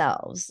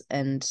themselves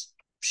and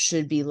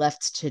should be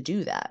left to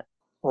do that.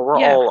 Well, we're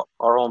Yeah. all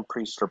our own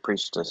priest or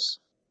priestess.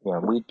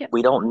 Yep.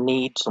 We don't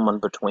need someone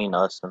between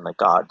us and the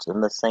gods.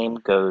 And the same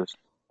goes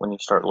when you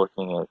start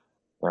looking at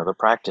the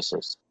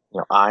practices.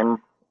 I'm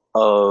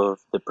of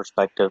the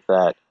perspective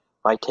that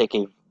if I take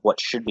what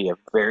should be a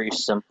very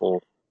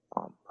simple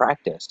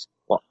practice,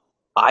 well,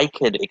 I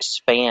could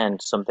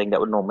expand something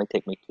that would normally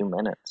take me 2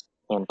 minutes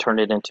and turn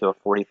it into a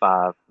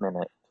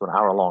 45-minute to an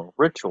hour long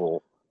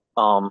ritual,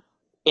 and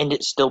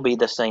it still be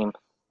the same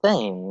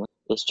thing.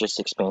 It's just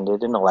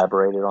expanded and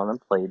elaborated on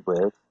and played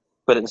with.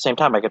 But at the same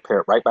time, I could pare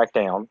it right back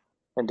down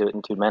and do it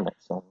in 2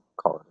 minutes and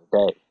call it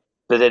a day.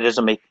 But it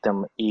doesn't make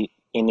them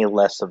any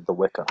less of the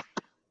Wicca.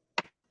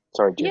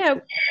 Sorry, Yeah.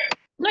 Gypsy.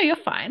 No, you're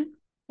fine.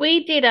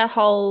 We did a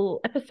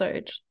whole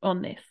episode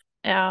on this,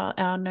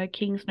 our No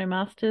Kings, No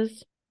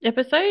Masters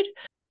episode.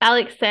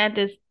 Alex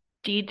Sanders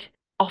did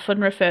often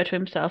refer to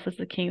himself as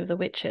the king of the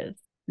witches.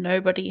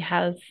 Nobody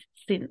has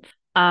since.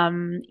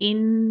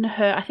 In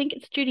her, I think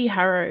it's Judy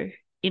Harrow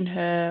in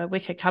her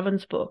Wicca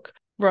Covens book,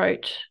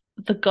 wrote,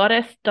 "The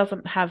goddess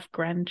doesn't have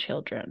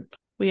grandchildren.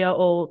 We are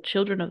all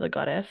children of the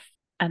goddess,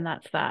 and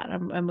that's that.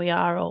 And we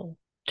are all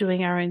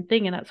doing our own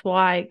thing, and that's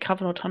why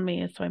coven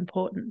autonomy is so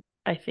important,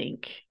 I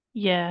think."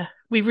 Yeah,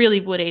 we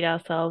really would eat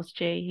ourselves,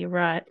 G. You're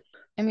right.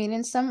 I mean,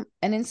 in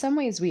some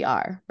ways we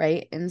are,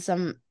 right? In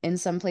some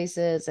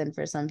places and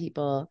for some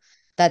people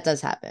that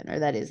does happen, or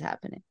that is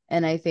happening.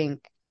 And I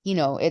think,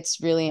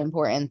 it's really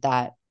important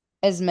that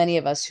as many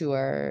of us who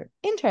are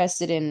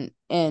interested in,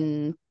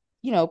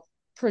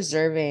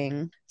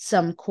 preserving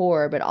some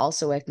core, but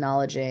also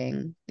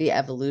acknowledging the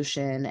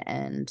evolution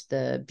and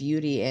the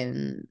beauty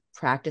in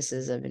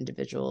practices of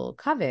individual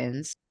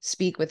covens,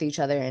 speak with each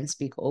other and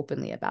speak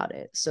openly about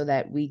it, so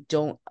that we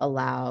don't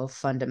allow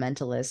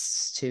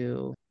fundamentalists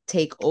to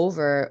take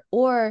over,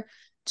 or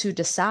to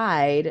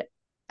decide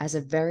as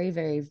a very,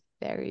 very,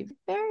 very,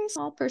 very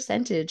small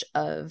percentage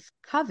of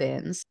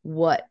covens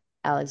what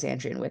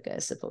Alexandrian Wicca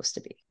is supposed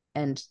to be,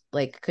 and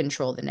like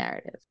control the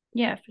narrative.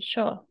 Yeah, for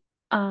sure.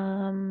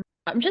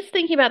 I'm just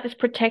thinking about this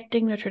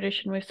protecting the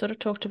tradition. We've sort of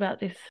talked about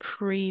this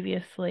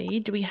previously.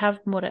 Do we have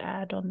more to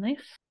add on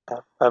this? I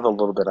have a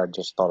little bit I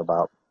just thought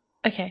about.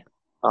 Okay.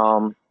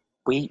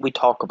 We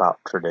talk about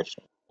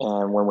tradition,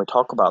 and when we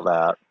talk about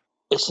that,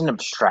 it's an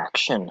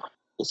abstraction.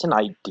 It's an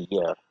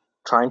idea.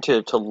 Trying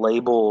to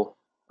label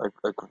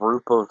a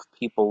group of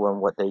people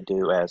and what they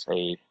do as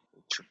a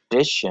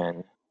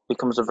tradition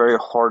becomes a very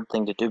hard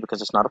thing to do,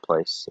 because it's not a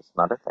place, it's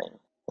not a thing.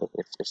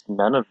 It's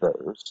none of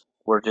those.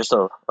 We're just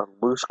a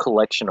loose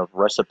collection of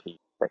recipes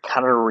that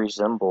kind of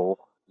resemble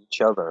each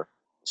other.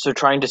 So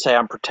trying to say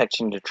I'm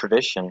protecting the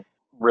tradition,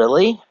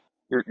 really?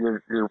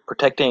 You're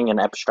protecting an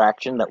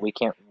abstraction that we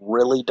can't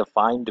really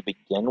define to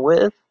begin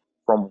with?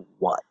 From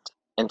what?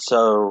 And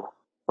so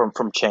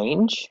from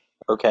change,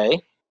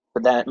 okay,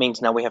 but that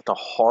means now we have to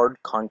hard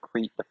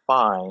concrete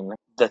define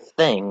the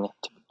thing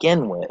to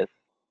begin with,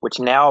 which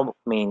now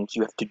means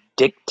you have to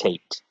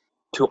dictate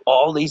to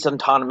all these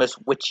autonomous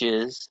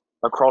witches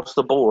across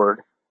the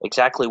board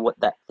exactly what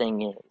that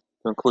thing is,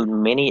 to include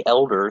many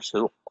elders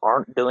who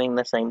aren't doing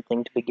the same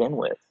thing to begin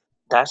with.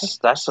 That's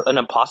an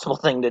impossible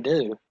thing to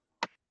do.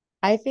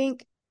 I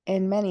think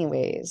in many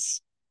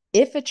ways,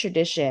 if a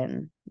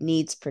tradition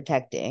needs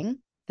protecting,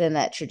 then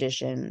that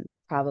tradition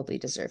probably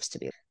deserves to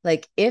be.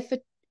 Like if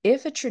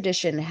a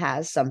tradition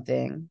has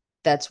something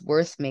that's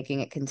worth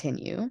making it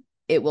continue,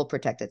 it will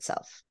protect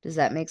itself. Does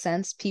that make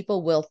sense?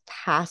 People will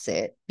pass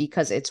it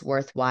because it's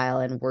worthwhile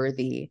and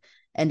worthy,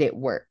 and it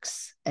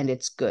works and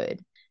it's good.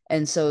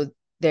 And so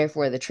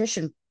therefore the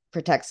tradition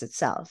protects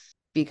itself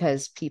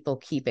because people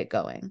keep it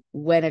going.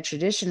 When a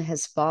tradition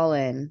has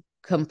fallen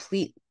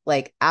complete,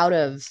 like out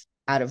of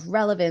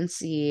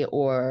relevancy,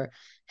 or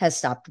has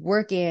stopped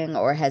working,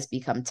 or has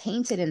become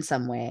tainted in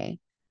some way,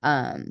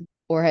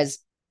 or has,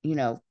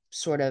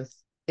 sort of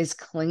is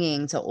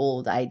clinging to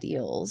old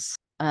ideals,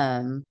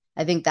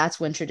 I think that's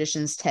when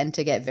traditions tend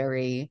to get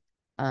very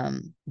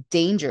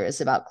dangerous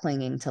about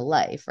clinging to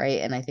life,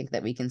 right? And I think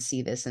that we can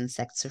see this in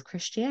sects of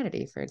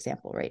Christianity, for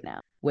example, right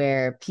now,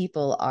 where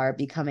people are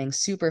becoming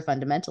super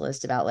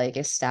fundamentalist about like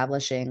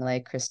establishing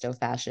like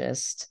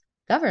Christo-fascist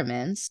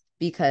governments,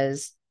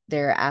 because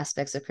there are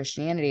aspects of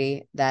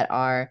Christianity that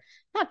are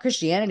not,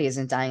 Christianity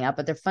isn't dying out,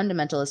 but their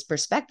fundamentalist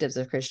perspectives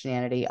of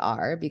Christianity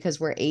are, because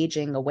we're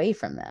aging away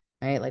from them,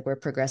 right? Like we're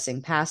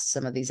progressing past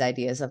some of these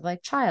ideas of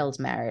like child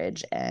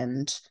marriage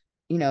and,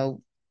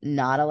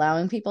 not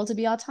allowing people to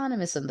be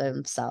autonomous of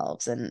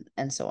themselves, and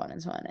so on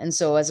and so on. And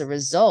so as a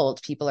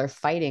result, people are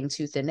fighting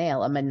tooth and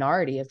nail. A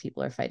minority of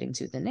people are fighting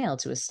tooth and nail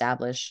to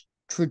establish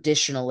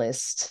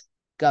traditionalist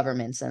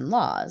governments and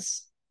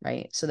laws,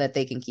 right? So that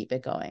they can keep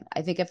it going.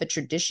 I think if a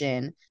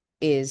tradition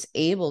is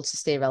able to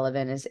stay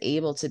relevant,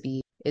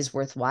 is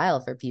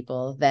worthwhile for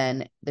people,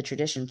 then the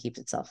tradition keeps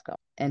itself going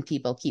and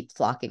people keep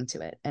flocking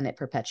to it, and it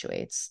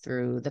perpetuates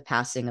through the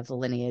passing of the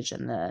lineage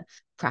and the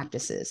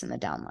practices and the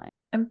downline.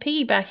 And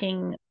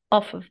piggybacking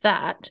off of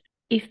that,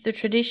 if the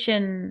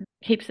tradition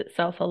keeps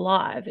itself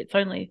alive, it's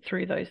only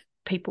through those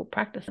people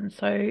practicing.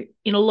 So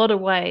in a lot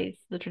of ways,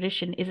 the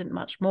tradition isn't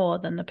much more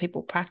than the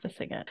people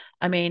practicing it.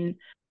 I mean,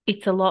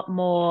 it's a lot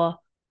more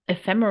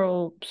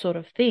ephemeral sort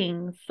of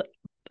things.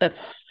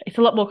 It's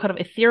a lot more kind of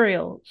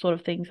ethereal sort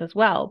of things as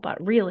well.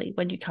 But really,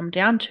 when you come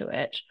down to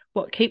it,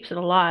 what keeps it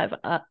alive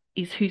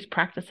is who's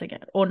practicing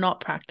it or not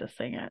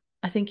practicing it.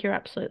 I think you're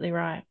absolutely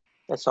right.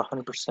 That's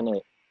 100%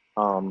 it.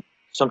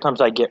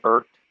 Sometimes I get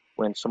irked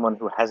when someone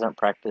who hasn't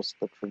practiced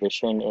the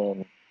tradition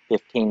in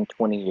 15,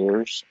 20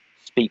 years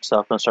speaks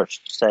up and starts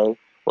to say,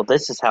 well,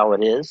 this is how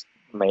it is.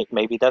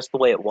 Maybe that's the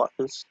way it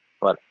was,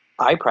 but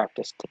I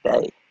practice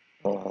today,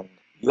 and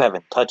you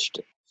haven't touched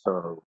it.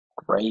 So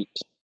great.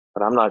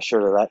 But I'm not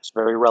sure that that's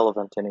very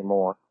relevant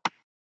anymore.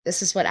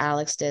 This is what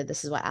Alex did.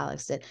 This is what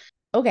Alex did.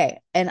 Okay.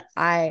 And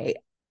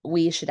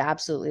we should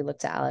absolutely look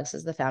to Alex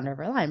as the founder of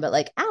our line. But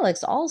like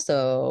Alex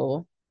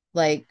also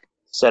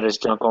set his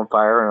junk on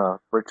fire in a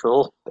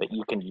ritual that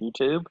you can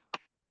YouTube.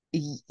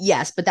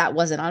 Yes, but that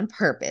wasn't on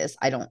purpose.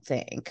 I don't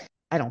think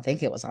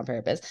it was on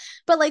purpose,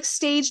 but like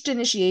staged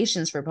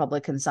initiations for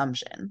public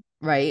consumption,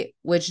 right?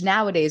 Which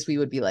nowadays we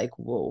would be like,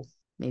 whoa,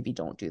 maybe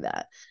don't do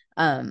that.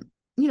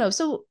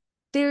 So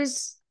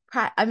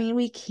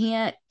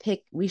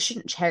we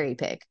shouldn't cherry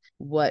pick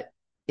what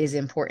is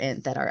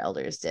important that our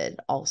elders did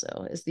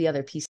also is the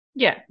other piece.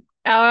 Yeah.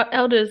 Our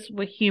elders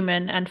were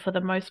human, and for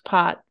the most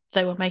part,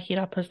 they were making it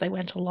up as they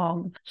went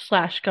along,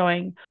 /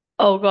 going,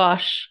 oh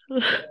gosh,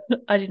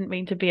 I didn't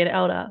mean to be an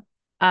elder.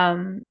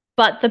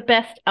 But the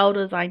best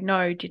elders I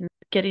know didn't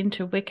get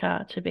into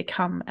Wicca to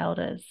become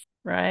elders,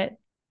 right?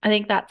 I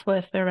think that's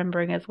worth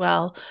remembering as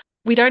well.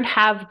 We don't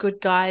have good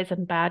guys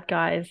and bad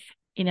guys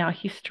in our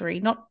history.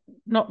 Not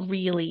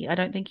really. I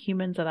don't think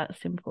humans are that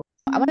simple.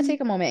 I want to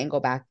take a moment and go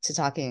back to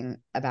talking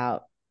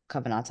about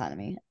coven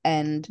autonomy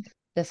and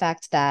the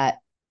fact that,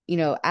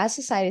 as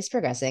society is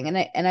progressing,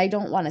 and I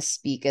don't want to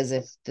speak as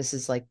if this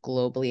is like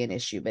globally an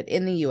issue, but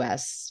in the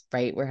US,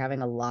 right, we're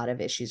having a lot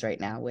of issues right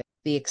now with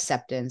the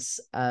acceptance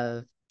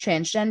of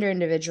transgender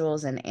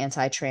individuals and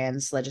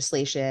anti-trans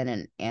legislation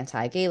and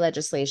anti-gay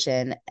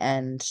legislation.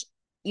 And,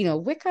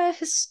 Wicca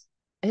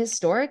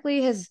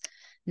historically has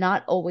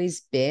not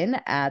always been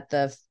at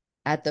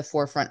the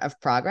forefront of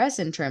progress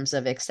in terms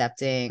of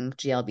accepting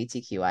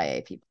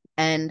GLBTQIA people.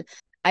 And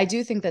I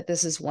do think that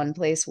this is one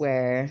place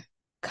where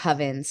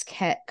coven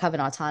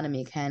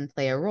autonomy can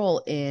play a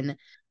role in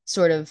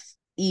sort of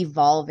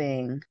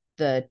evolving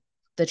the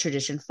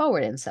tradition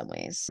forward in some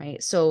ways,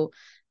 right? So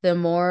the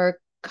more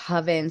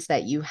covens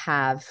that you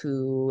have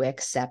who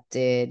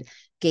accepted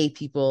gay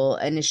people,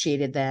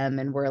 initiated them,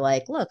 and were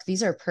like, look,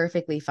 these are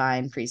perfectly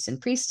fine priests and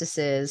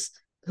priestesses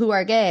who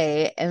are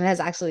gay, and it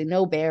has actually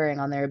no bearing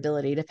on their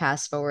ability to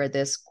pass forward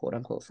this quote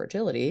unquote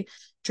fertility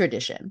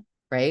tradition,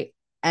 right?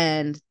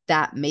 And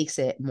that makes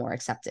it more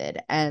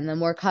accepted. And the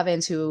more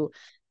covens who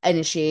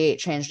initiate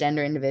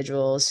transgender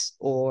individuals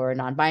or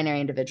non-binary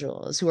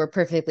individuals who are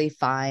perfectly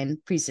fine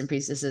priests and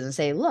priestesses and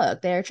say,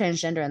 look, they're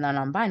transgender and they're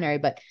non-binary,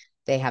 but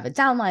they have a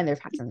downline, they're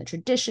passing the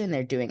tradition,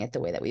 they're doing it the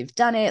way that we've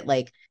done it,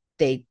 like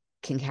they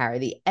can carry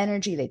the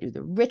energy, they do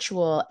the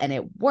ritual, and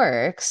it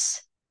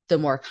works, the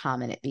more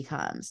common it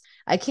becomes.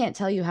 I can't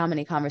tell you how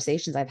many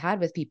conversations I've had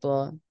with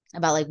people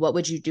about like, what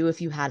would you do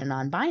if you had a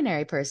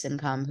non-binary person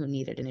come who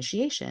needed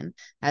initiation?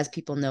 As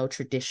people know,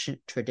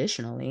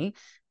 traditionally,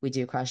 we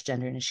do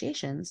cross-gender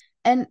initiations.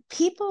 And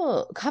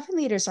coven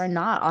leaders are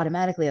not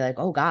automatically like,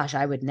 oh gosh,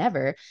 I would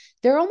never.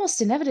 They're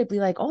almost inevitably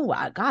like, oh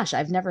gosh,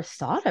 I've never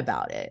thought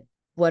about it.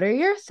 What are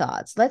your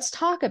thoughts? Let's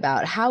talk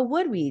about how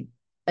would we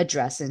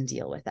address and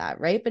deal with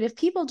that, right? But if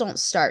people don't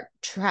start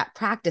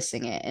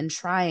practicing it and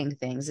trying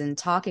things and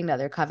talking to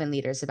other coven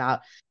leaders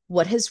about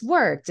what has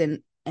worked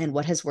and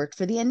what has worked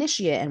for the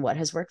initiate and what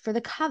has worked for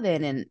the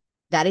coven and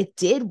that it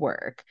did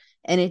work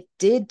and it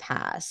did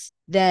pass,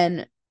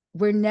 then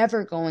we're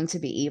never going to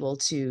be able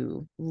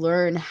to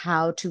learn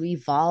how to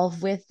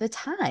evolve with the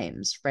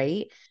times,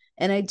 right?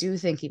 And I do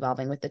think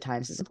evolving with the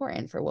times is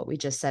important for what we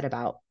just said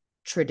about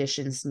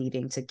traditions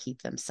needing to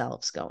keep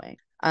themselves going.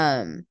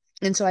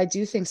 And so I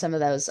do think some of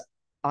those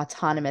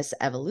autonomous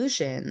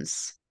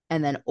evolutions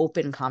and then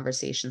open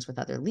conversations with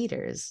other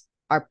leaders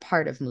are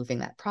part of moving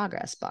that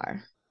progress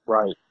bar.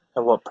 Right.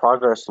 And what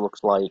progress looks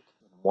like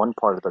in one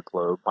part of the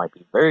globe might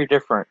be very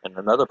different in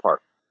another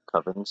part.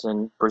 Covens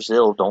in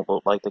Brazil don't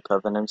look like the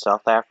coven in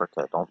South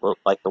Africa, don't look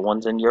like the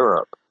ones in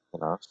Europe,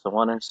 so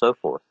on and so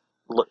forth.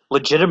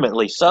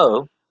 Legitimately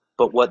so,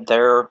 but what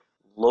their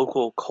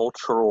local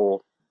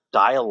cultural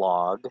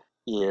dialogue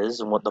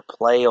is and what the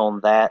play on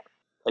that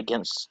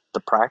against the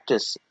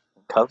practice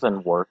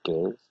coven work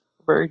is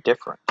very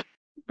different.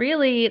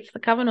 Really, it's the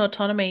coven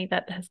autonomy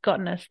that has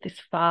gotten us this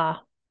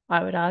far,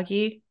 I would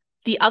argue.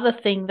 The other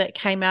thing that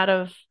came out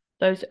of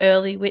those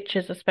early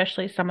witches,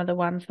 especially some of the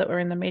ones that were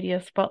in the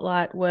media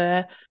spotlight,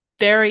 were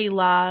very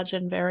large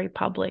and very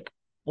public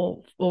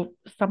or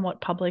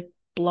somewhat public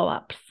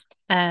blow-ups.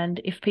 And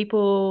if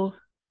people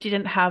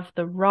didn't have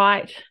the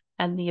right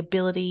and the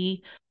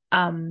ability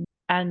and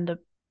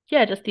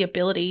just the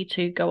ability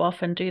to go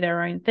off and do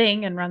their own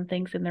thing and run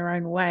things in their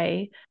own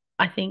way,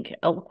 I think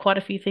quite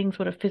a few things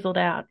would have fizzled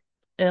out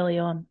early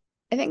on.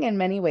 I think in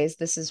many ways,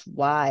 this is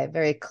why,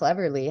 very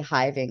cleverly,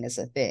 hiving is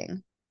a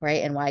thing,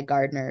 right? And why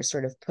Gardner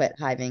sort of put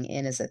hiving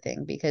in as a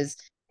thing, because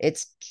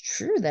it's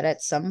true that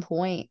at some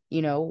point,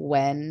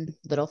 when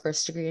little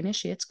first degree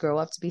initiates grow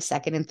up to be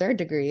second and third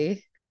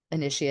degree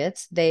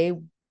initiates, they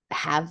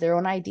have their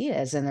own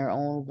ideas and their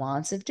own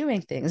wants of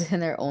doing things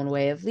and their own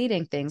way of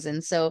leading things.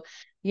 And so,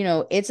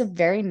 it's a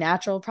very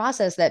natural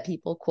process that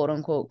people, quote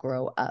unquote,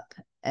 grow up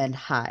and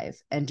hive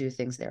and do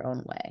things their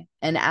own way.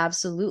 And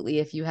absolutely,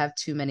 if you have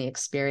too many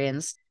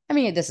experience, I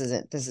mean, this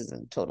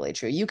isn't totally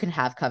true. You can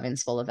have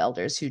covens full of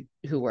elders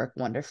who work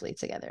wonderfully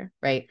together,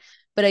 right?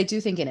 But I do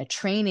think in a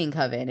training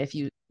coven,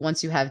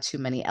 once you have too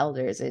many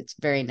elders, it's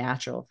very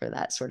natural for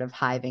that sort of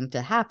hiving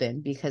to happen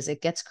because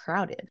it gets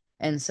crowded.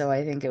 And so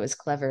I think it was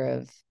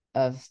clever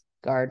of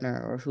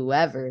Gardner or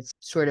whoever to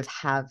sort of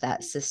have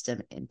that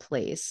system in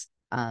place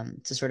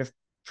to sort of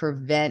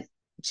prevent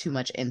too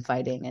much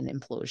infighting and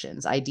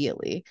implosions,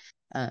 ideally.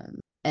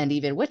 And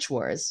even witch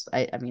wars,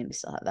 I mean, we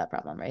still have that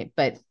problem, right?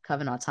 But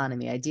coven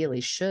autonomy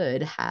ideally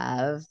should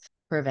have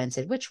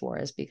prevented witch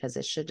wars because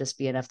it should just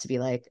be enough to be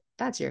like,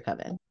 that's your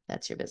coven,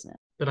 that's your business.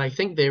 But I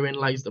think therein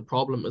lies the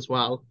problem as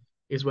well,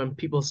 is when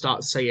people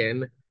start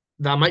saying,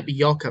 that might be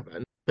your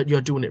coven, but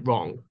you're doing it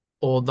wrong.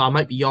 Or that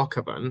might be your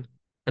coven,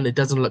 and it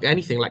doesn't look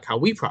anything like how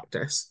we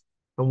practice.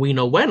 And we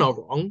know we're not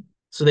wrong,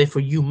 so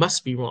therefore you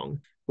must be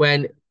wrong.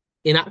 When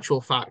in actual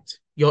fact,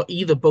 you're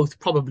either both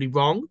probably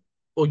wrong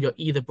or you're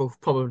either both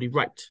probably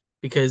right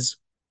because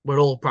we're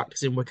all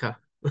practicing Wicca,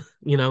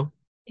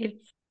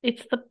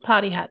 It's the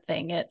party hat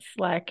thing. It's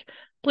like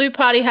blue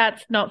party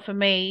hats not for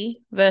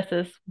me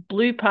versus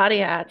blue party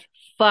hats,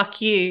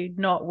 fuck you,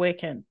 not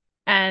Wiccan.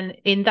 And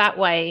in that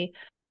way,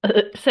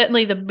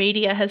 certainly the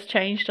media has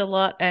changed a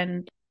lot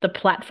and the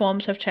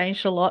platforms have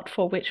changed a lot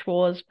for witch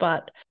wars,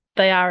 but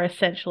they are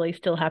essentially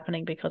still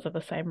happening because of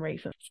the same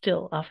reason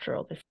still after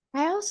all this.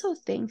 I also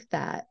think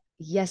that,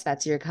 yes,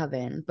 that's your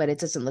coven, but it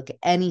doesn't look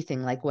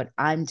anything like what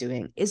I'm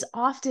doing is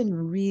often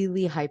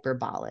really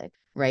hyperbolic,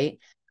 right?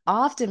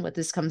 Often what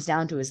this comes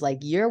down to is like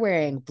you're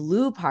wearing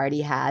blue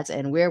party hats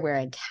and we're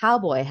wearing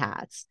cowboy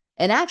hats.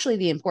 And actually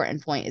the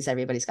important point is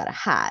everybody's got a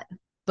hat.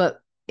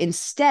 But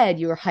instead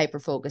you're hyper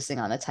focusing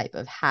on the type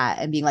of hat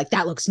and being like,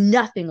 that looks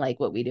nothing like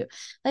what we do.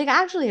 Like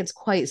actually it's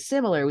quite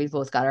similar. We've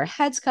both got our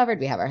heads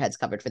covered. We have our heads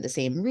covered for the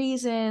same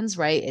reasons,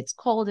 right? It's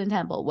cold in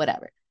temple,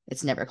 whatever.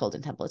 It's never cold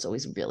in temple. It's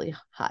always really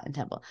hot in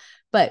temple.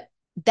 But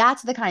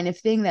that's the kind of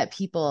thing that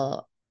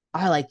people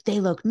are like, they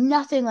look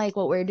nothing like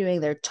what we're doing.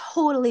 They're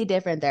totally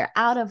different. They're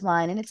out of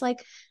line. And it's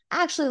like,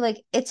 actually,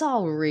 like, it's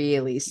all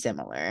really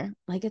similar.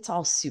 Like, it's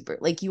all super,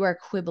 like, you are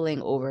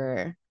quibbling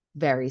over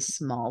very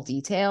small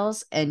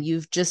details. And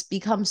you've just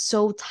become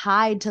so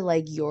tied to,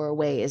 like, your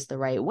way is the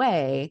right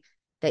way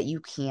that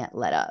you can't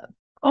let up.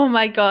 Oh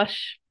my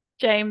gosh,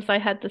 James, I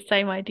had the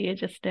same idea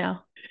just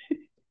now.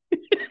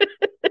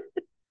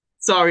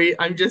 Sorry,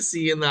 I'm just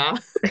seeing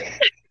that.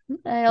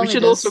 I We only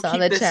should just also saw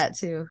keep the this. chat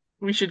too.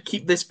 We should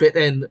keep this bit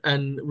in,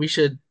 and we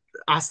should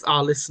ask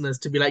our listeners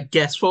to be like,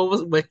 guess what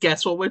we're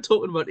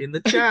talking about in the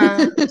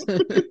chat.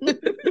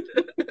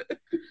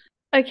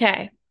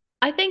 Okay,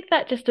 I think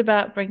that just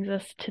about brings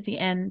us to the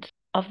end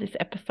of this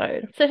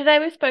episode. So today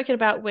we've spoken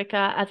about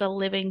Wicca as a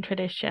living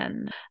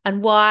tradition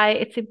and why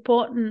it's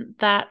important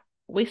that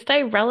we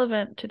stay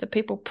relevant to the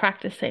people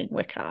practicing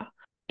Wicca.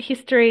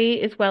 History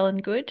is well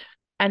and good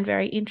and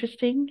very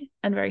interesting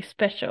and very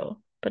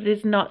special, but it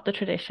is not the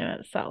tradition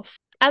itself.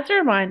 As a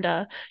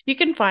reminder, you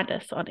can find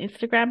us on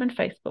Instagram and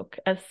Facebook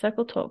as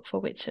Circle Talk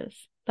for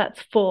Witches.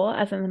 That's 4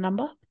 as in the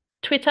number.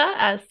 Twitter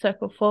as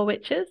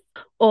Circle4Witches,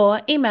 or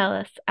email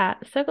us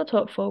at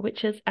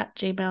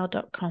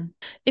circletalk4witches@gmail.com.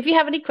 If you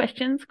have any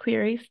questions,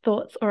 queries,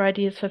 thoughts, or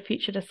ideas for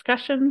future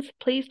discussions,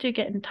 please do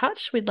get in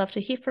touch. We'd love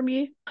to hear from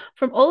you.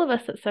 From all of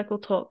us at Circle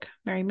Talk,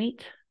 merry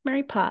meet,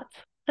 merry parts,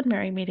 and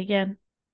merry meet again.